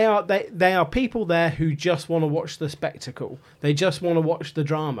they are people there who just want to watch the spectacle. They just want to watch the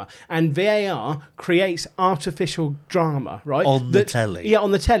drama. And VAR creates artificial drama, right? On the telly. Yeah,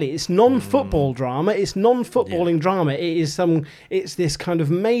 on the telly. It's non-football drama. It's non-footballing drama. It's this kind of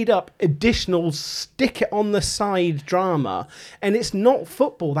made-up additional stick it on the side drama. And it's not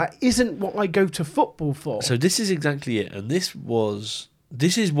football. That isn't what I go to football for. So this is exactly it. And this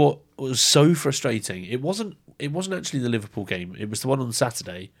is what was so frustrating. It wasn't actually the Liverpool game. It was the one on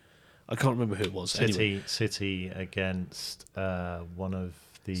Saturday. I can't remember who it was. City against one of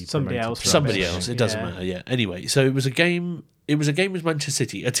the Somebody else. Somebody else. It doesn't matter. Yeah. Anyway, so it was a game. It was a game with Manchester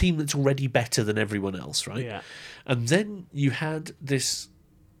City, a team that's already better than everyone else, right? Yeah. And then you had this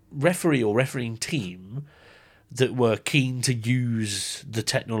referee or refereeing team that were keen to use the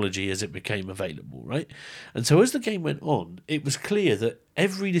technology as it became available, right? And so as the game went on, it was clear that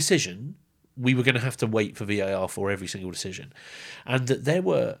every decision we were going to have to wait for VAR for every single decision. And that there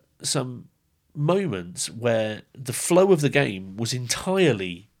were some moments where the flow of the game was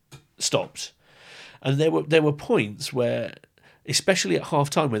entirely stopped. And there were points where, especially at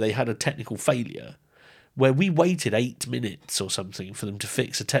half-time, where they had a technical failure, where we waited 8 minutes or something for them to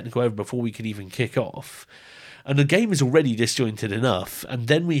fix a technical error before we could even kick off. And the game is already disjointed enough, and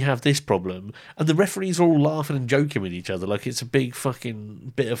then we have this problem, and the referees are all laughing and joking with each other like it's a big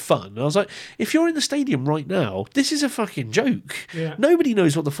fucking bit of fun. And I was like, if you're in the stadium right now, this is a fucking joke. Yeah. Nobody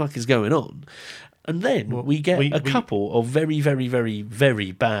knows what the fuck is going on. And then we get a couple of very, very, very,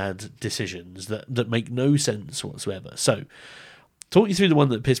 very bad decisions that make no sense whatsoever. So, talk you through the one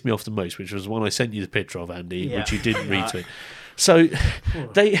that pissed me off the most, which was the one I sent you the picture of, Andy, which you didn't read to it. So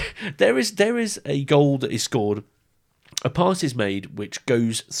there is a goal that is scored. A pass is made which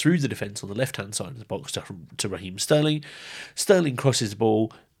goes through the defence on the left-hand side of the box to Raheem Sterling. Sterling crosses the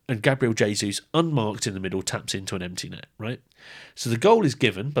ball, and Gabriel Jesus, unmarked in the middle, taps into an empty net, right? So the goal is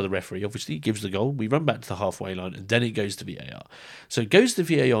given by the referee, obviously, he gives the goal. We run back to the halfway line, and then it goes to VAR. So it goes to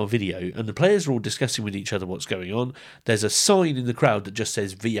VAR video, and the players are all discussing with each other what's going on. There's a sign in the crowd that just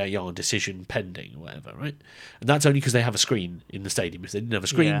says VAR decision pending, or whatever, right? And that's only because they have a screen in the stadium. If they didn't have a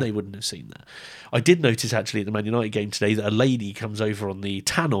screen, they wouldn't have seen that. I did notice, actually, at the Man United game today, that a lady comes over on the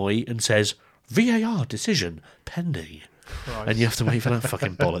tannoy and says, VAR decision pending. Christ. And you have to wait for that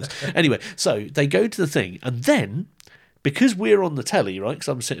fucking bollocks. Anyway, so they go to the thing, and then, because we're on the telly, right, because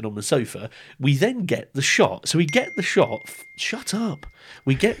I'm sitting on the sofa, we then get the shot. So we get the shot. Shut up.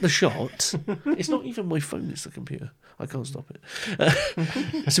 We get the shot. It's not even my phone, it's the computer. I can't stop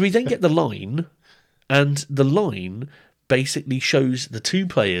it. So we then get the line, and the line basically shows the two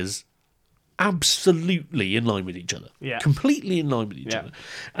players absolutely in line with each other. Yeah. Completely in line with each other.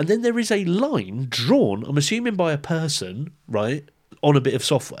 And then there is a line drawn, I'm assuming by a person, right, on a bit of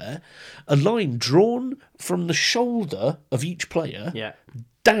software, a line drawn from the shoulder of each player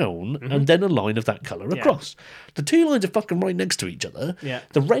down, and then a line of that colour across. The two lines are fucking right next to each other. Yeah.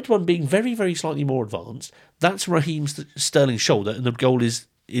 The red one being very, very slightly more advanced. That's Raheem Sterling's shoulder, and the goal is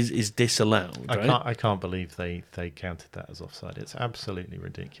disallowed. Right? I can't believe they counted that as offside. It's absolutely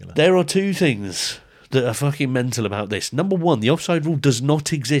ridiculous. There are two things that are fucking mental about this. Number one, the offside rule does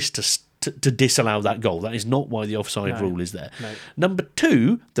not exist to disallow that goal. That is not why the offside rule is there. No. Number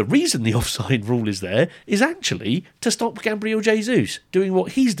two, the reason the offside rule is there is actually to stop Gabriel Jesus doing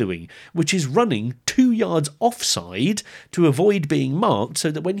what he's doing, which is running 2 yards offside to avoid being marked, so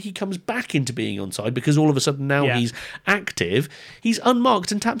that when he comes back into being onside, because all of a sudden now he's active, he's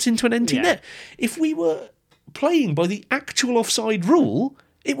unmarked and taps into an empty net. If we were playing by the actual offside rule,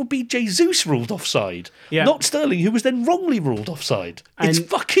 it would be Jesus ruled offside, not Sterling, who was then wrongly ruled offside. It's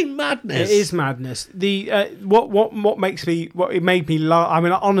fucking madness. It is madness. The what made me laugh. I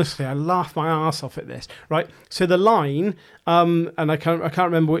mean, honestly, I laughed my ass off at this. Right. So the line, and I can't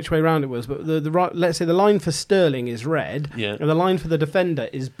remember which way around it was, but the right. Let's say the line for Sterling is red, and the line for the defender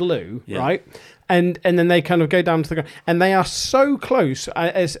is blue, right? and then they kind of go down to the ground, and they are so close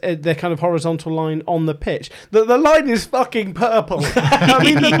as their kind of horizontal line on the pitch that the line is fucking purple. I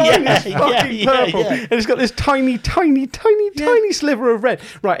mean, the line is fucking purple, and it's got this tiny sliver of red.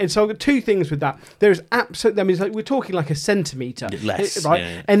 Right, and so I've got two things with that. There's absolutely, I mean, it's like we're talking like a centimetre, less, right?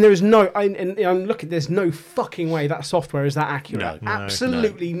 yeah. And there's no, and I'm looking, there's no fucking way that software is that accurate. No,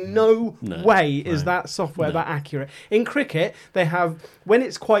 absolutely no way is that software that accurate. In cricket, they have, when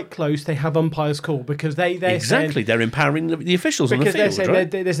it's quite close, they have umpires call because they're exactly saying, they're empowering the officials on the because they're field,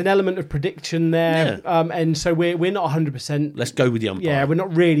 saying right? there's an element of prediction there, and so we're not 100%. Let's go with the umpire. Yeah, we're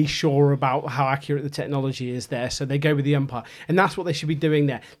not really sure about how accurate the technology is there, so they go with the umpire, and that's what they should be doing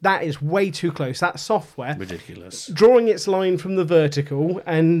there. That is way too close. That software, ridiculous, drawing its line from the vertical,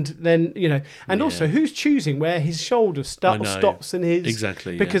 and then and also who's choosing where his shoulder stops and his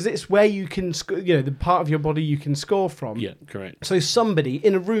because it's where you can the part of your body you can score from. Yeah, correct. So somebody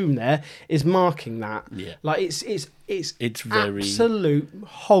in a room there is marking that. Yeah, like it's very absolute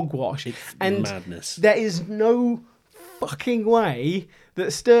hogwash. It's and madness. There is no fucking way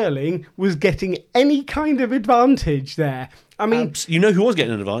that Sterling was getting any kind of advantage there. I mean, you know who was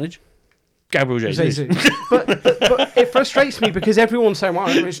getting an advantage? Gabriel Jesus. but it frustrates me because everyone's saying, "Well,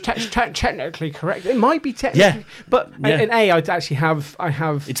 it's technically correct." It might be technically, but in I actually have.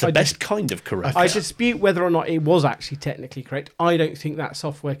 It's the best kind of correct. I dispute whether or not it was actually technically correct. I don't think that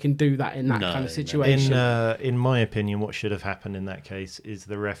software can do that in that kind of situation. In my opinion, what should have happened in that case is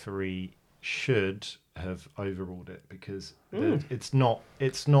the referee should have overruled it because it's not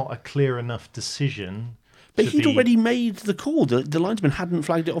a clear enough decision. But he'd already made the call. The linesman hadn't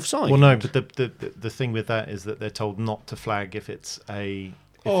flagged it offside. Well, no, but the thing with that is that they're told not to flag if it's a.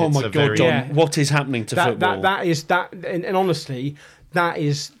 Oh my God, John! What is happening to football? That is and honestly, that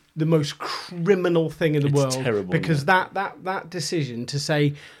is the most criminal thing in the world. Terrible, because that decision to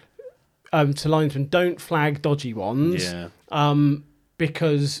say to linesmen don't flag dodgy ones. Yeah.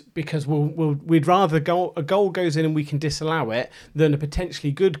 Because we'd rather a goal goes in and we can disallow it than a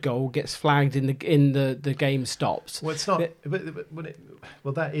potentially good goal gets flagged in the game stops. Well, it's not.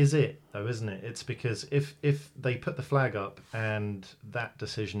 Well, that is it, though, isn't it? It's because if they put the flag up and that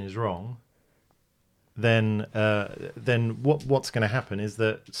decision is wrong, then what's going to happen is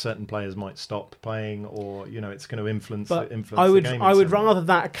that certain players might stop playing, or it's going to influence the game. I would rather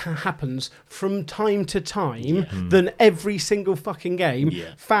that happens from time to time than every single fucking game.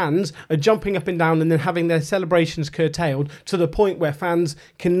 Yeah. Fans are jumping up and down and then having their celebrations curtailed to the point where fans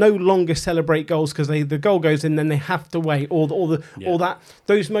can no longer celebrate goals because the goal goes in, then they have to wait. All that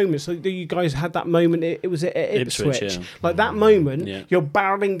those moments. So you guys had that moment. It was at Ipswich. Like that moment, you're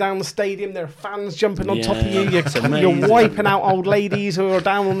barreling down the stadium. There are fans jumping on top of you. You're wiping out old ladies who are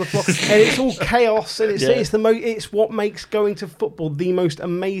down on the floor, and it's all chaos. And it's what makes going to football the most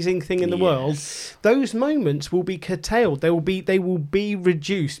amazing thing in the world. Those moments will be curtailed. They will be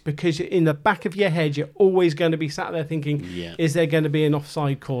reduced because in the back of your head you're always going to be sat there thinking, is there going to be an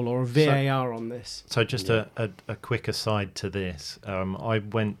offside call or a VAR on this? So just a quick aside to this. I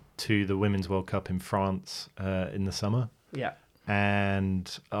went to the Women's World Cup in France in the summer. Yeah.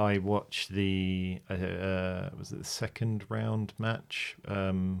 And I watched the was it the second round match,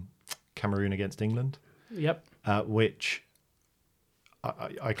 Cameroon against England. Yep. Which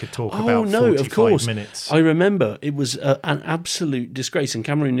I could talk about 45 minutes. I remember it was an absolute disgrace, and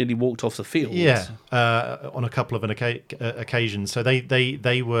Cameroon nearly walked off the field. Yeah, on a couple of occasions. So they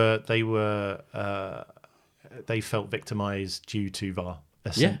felt victimised due to VAR,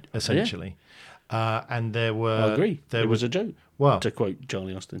 essentially. And there were. I agree. There was a joke. Well, to quote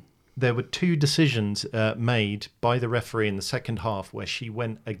Charlie Austin, there were two decisions made by the referee in the second half where she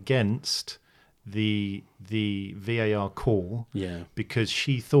went against the VAR call. Yeah. Because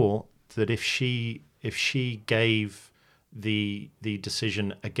she thought that if she gave the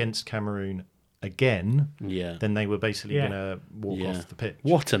decision against Cameroon again, then they were basically going to walk off the pitch.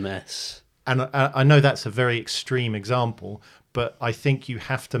 What a mess! And I know that's a very extreme example, but I think you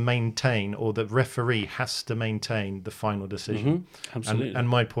have to maintain, or the referee has to maintain, the final decision. Mm-hmm. Absolutely. And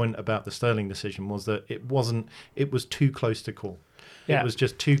my point about the Sterling decision was that it was too close to call. Yeah. It was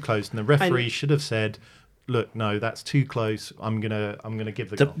just too close, and the referee should have said, "Look, no, that's too close. I'm gonna give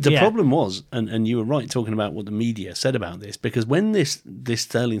the goal." The problem was, and you were right talking about what the media said about this, because when this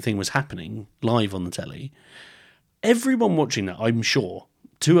Sterling thing was happening live on the telly, everyone watching that, I'm sure,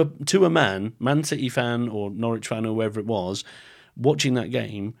 to a Man City fan or Norwich fan or whoever it was, watching that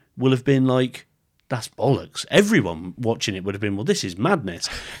game will have been like, that's bollocks. Everyone watching it would have been, well, this is madness.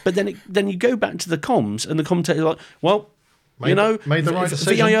 But then you go back to the comms, and the commentator like, well, made the right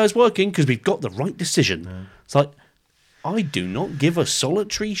decision. VAR is working because we've got the right decision. Yeah. It's like, I do not give a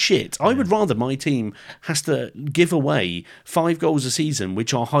solitary shit. I would rather my team has to give away 5 goals a season,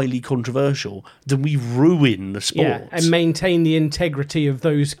 which are highly controversial, than we ruin the sport. Yeah, and maintain the integrity of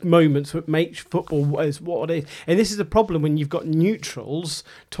those moments that make football as what it is. And this is the problem when you've got neutrals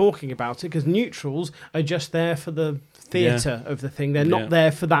talking about it, because neutrals are just there for the theatre of the thing. They're not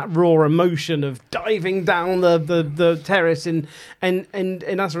there for that raw emotion of diving down the terrace, and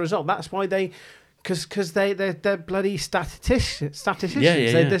as a result, that's why they. Because they're bloody statisticians.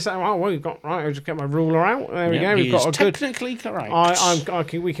 They say, "Oh, well, we've got right. I'll just get my ruler out. There we go. We've got a good." Technically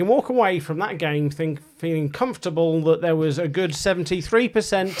correct. We can walk away from that game feeling comfortable that there was a good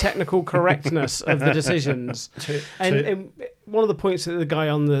 73% technical correctness of the decisions. And one of the points that the guy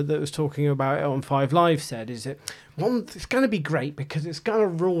that was talking about it on 5 Live said is that it's going to be great because it's going to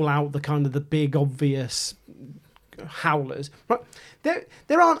rule out the kind of the big obvious howlers. Right?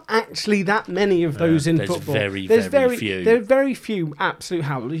 There aren't actually that many of those in football. There's very few. There are very few absolute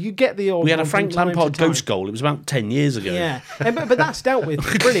howlers. You get the odd. We had a Frank Lampard ghost goal. It was about 10 years ago. Yeah, but that's dealt with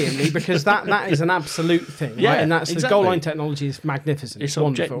brilliantly because that is an absolute thing, right? And that's the goal line technology is magnificent. It's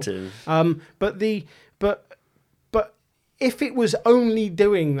wonderful. objective. But if it was only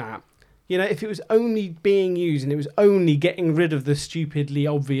doing that. You know, if it was only being used and it was only getting rid of the stupidly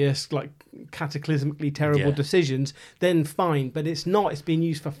obvious, like cataclysmically terrible decisions, then fine. But it's not. It's being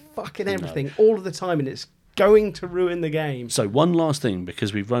used for fucking everything all of the time, and it's going to ruin the game. So one last thing,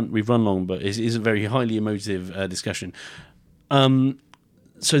 because we've run long, but it is a very highly emotive discussion.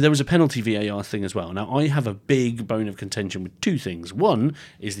 So there was a penalty VAR thing as well. Now, I have a big bone of contention with 2 things. One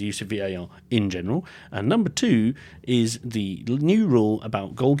is the use of VAR in general. And number 2 is the new rule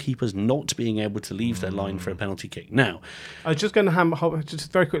about goalkeepers not being able to leave their line for a penalty kick. Now, I was just going to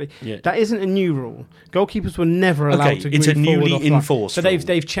just very quickly. Yeah. That isn't a new rule. Goalkeepers were never allowed to move it's a forward newly enforced rule. But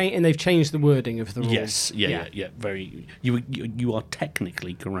they've changed the wording of the rule. Yes, yeah. Very. You are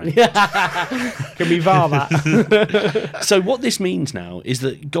technically correct. Can we VAR that? So what this means now is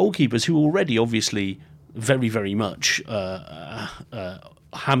that goalkeepers who already obviously very, very much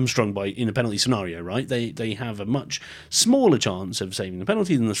hamstrung in a penalty scenario, right? They have a much smaller chance of saving the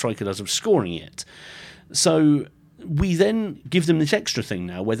penalty than the striker does of scoring it. So we then give them this extra thing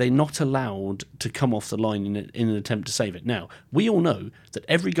now where they're not allowed to come off the line in an attempt to save it. Now, we all know that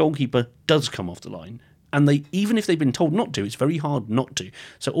every goalkeeper does come off the line, and even if they've been told not to, it's very hard not to.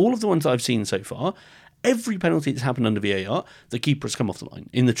 So all of the ones that I've seen so far, every penalty that's happened under VAR, the keeper has come off the line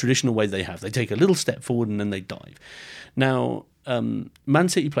in the traditional way they have. They take a little step forward and then they dive. Now, Man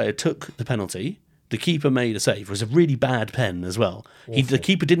City player took the penalty. The keeper made a save. It was a really bad pen as well. The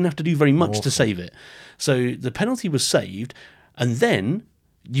keeper didn't have to do very much to save it. So the penalty was saved, and then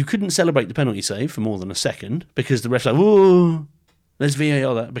you couldn't celebrate the penalty save for more than a second because the ref's like, whoa, there's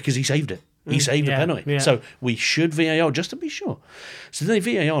VAR that, because he saved it. He saved the penalty. Yeah. So we should VAR just to be sure. So then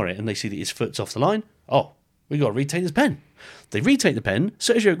they VAR it and they see that his foot's off the line. Oh, we got to retake this pen. They retake the pen.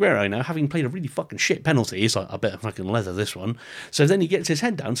 Sergio Aguero now, having played a really fucking shit penalty, he's like, I better fucking leather this one. So then he gets his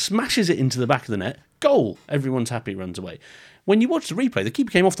head down, smashes it into the back of the net. Goal. Everyone's happy, runs away. When you watch the replay, the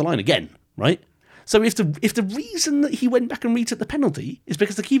keeper came off the line again, right? So if the reason that he went back and retook the penalty is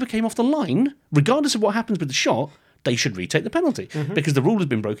because the keeper came off the line, regardless of what happens with the shot, they should retake the penalty because the rule has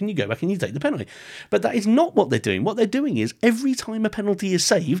been broken. You go back and you take the penalty. But that is not what they're doing. What they're doing is every time a penalty is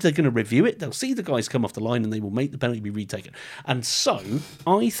saved, they're going to review it. They'll see the guys come off the line and they will make the penalty be retaken. And so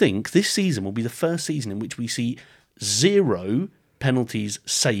I think this season will be the first season in which we see 0 penalties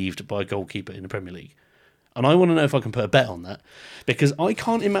saved by a goalkeeper in the Premier League. And I want to know if I can put a bet on that, because I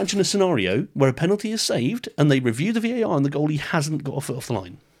can't imagine a scenario where a penalty is saved and they review the VAR and the goalie hasn't got a foot off the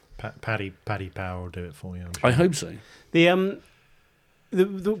line. Paddy Power will do it for you. I hope so. I'm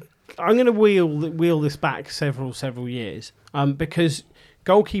going to wheel this back several years, because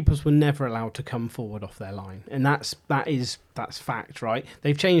goalkeepers were never allowed to come forward off their line, and that's fact, right?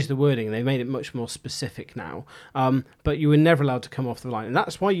 They've changed the wording and they've made it much more specific now. But you were never allowed to come off the line, and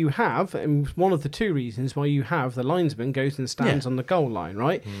that's why you have, and one of the 2 reasons why you have the linesman goes and stands on the goal line,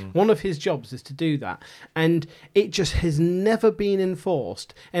 right? One of his jobs is to do that, and it just has never been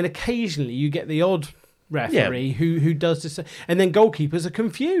enforced. And occasionally you get the odd referee who does this, and then goalkeepers are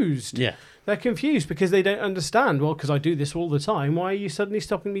confused. Yeah. They're confused because they don't understand. Well, because I do this all the time. Why are you suddenly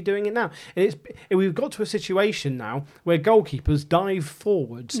stopping me doing it now? And we've got to a situation now where goalkeepers dive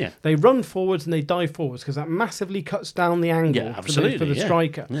forwards. Yeah. They run forwards and they dive forwards because that massively cuts down the angle for the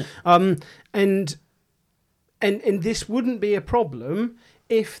striker. Yeah. And this wouldn't be a problem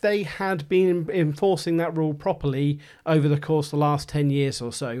if they had been enforcing that rule properly over the course of the last 10 years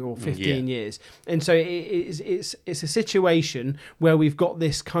or so, or 15 years. And so it's a situation where we've got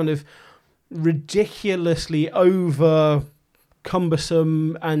this kind of ridiculously over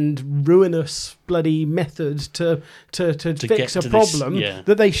cumbersome and ruinous bloody method to fix a problem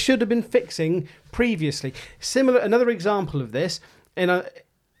that they should have been fixing previously. Another example of this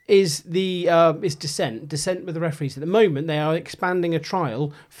is dissent with the referees. At the moment, they are expanding a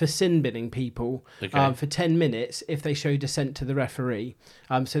trial for sin binning people for 10 minutes if they show dissent to the referee.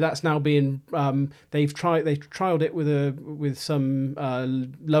 So that's now being they've trialed it with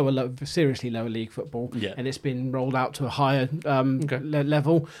some seriously lower league football, and it's been rolled out to a higher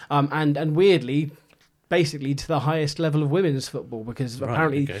level. And weirdly, basically to the highest level of women's football, because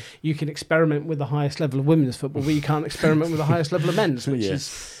apparently you can experiment with the highest level of women's football, but you can't experiment with the highest level of men's, which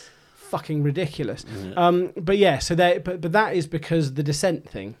is fucking ridiculous. But that is because of the dissent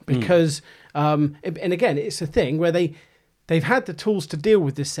thing. Because and again, it's a thing where they've had the tools to deal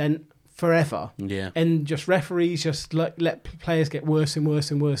with dissent forever, and just referees just let players get worse and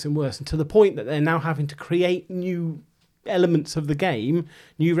worse and worse and worse, and to the point that they're now having to create new elements of the game,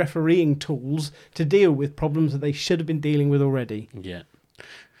 new refereeing tools to deal with problems that they should have been dealing with already. Yeah.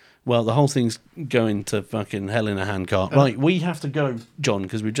 Well, the whole thing's going to fucking hell in a handcart. Right, we have to go, John,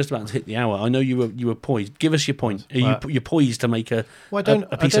 because we're just about to hit the hour. I know you were poised. Give us your point. You're poised to make a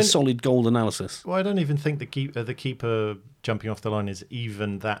piece of solid gold analysis. Well, I don't even think the keeper jumping off the line is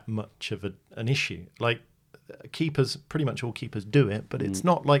even that much of an issue. Like, pretty much all keepers do it, but it's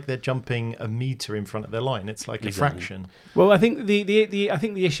not like they're jumping a metre in front of their line. It's like a fraction. Well, I think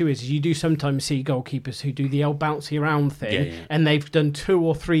the issue is you do sometimes see goalkeepers who do the old bouncy around thing, and they've done 2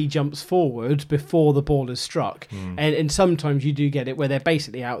 or 3 jumps forward before the ball is struck, and sometimes you do get it where they're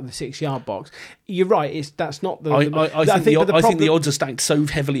basically out of the 6-yard box. You're right. That's not the. I think the odds are stacked so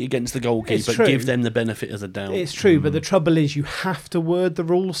heavily against the goalkeeper. Give them the benefit of the doubt. It's true, but the trouble is you have to word the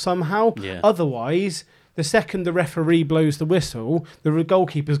rules somehow. Otherwise, the second the referee blows the whistle, the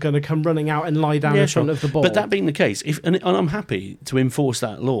goalkeeper's going to come running out and lie down in front of the ball. But that being the case, and I'm happy to enforce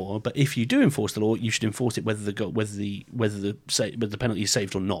that law. But if you do enforce the law, you should enforce it whether the penalty is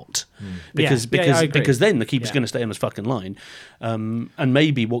saved or not. Because then the keeper's going to stay on his fucking line. And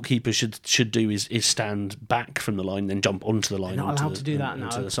maybe what keepers should do is stand back from the line, then jump onto the line. They're not allowed to do that now.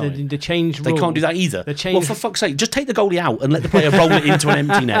 The change they can't do that either. Well, for fuck's sake, just take the goalie out and let the player roll it into an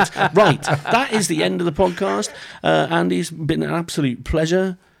empty net. Right, that is the end of the podcast. Andy's been an absolute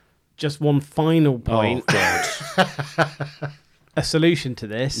pleasure. Just one final point. Oh, God. A solution to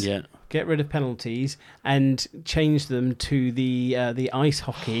this. Get rid of penalties and change them to the ice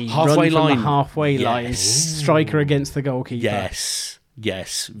hockey halfway line. The halfway line. Striker against the goalkeeper.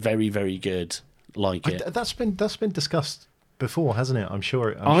 Yes. Very, very good. Like it. That's been discussed before, hasn't it? I'm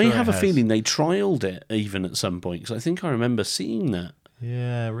sure. I have a feeling they trialled it even at some point, because I think I remember seeing that.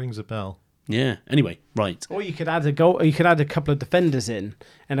 Yeah, rings a bell. Yeah. Anyway, right. Or you could add a goal. Or you could add a couple of defenders in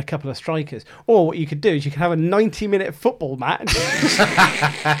and a couple of strikers. Or what you could do is you could have a 90-minute football match.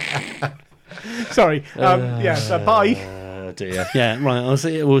 Sorry. So bye. Dear. Yeah. Right.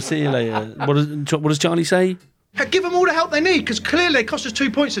 We'll see you later. What does Charlie say? Give them all the help they need, because clearly it costs us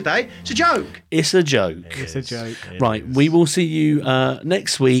 2 points a day. It's a joke. It's a joke. It's a joke. Right. We will see you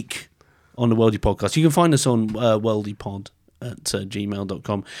next week on the Worldy Podcast. You can find us on worldypod at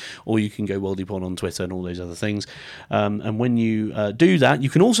gmail.com, or you can go worldypod on Twitter and all those other things. And when you do that, you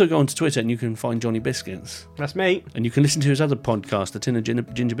can also go onto Twitter and you can find Johnny Biscuits. That's me. And you can listen to his other podcast, The Tin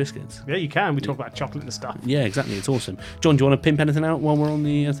of Ginger Biscuits. Yeah, you can. We talk about chocolate and stuff. Yeah, exactly. It's awesome. John, do you want to pimp anything out while we're on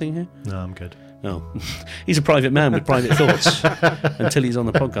the thing here? No, I'm good. Oh, he's a private man with private thoughts until he's on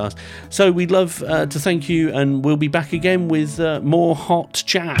the podcast. So we'd love to thank you, and we'll be back again with more hot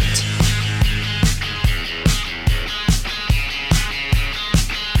chat.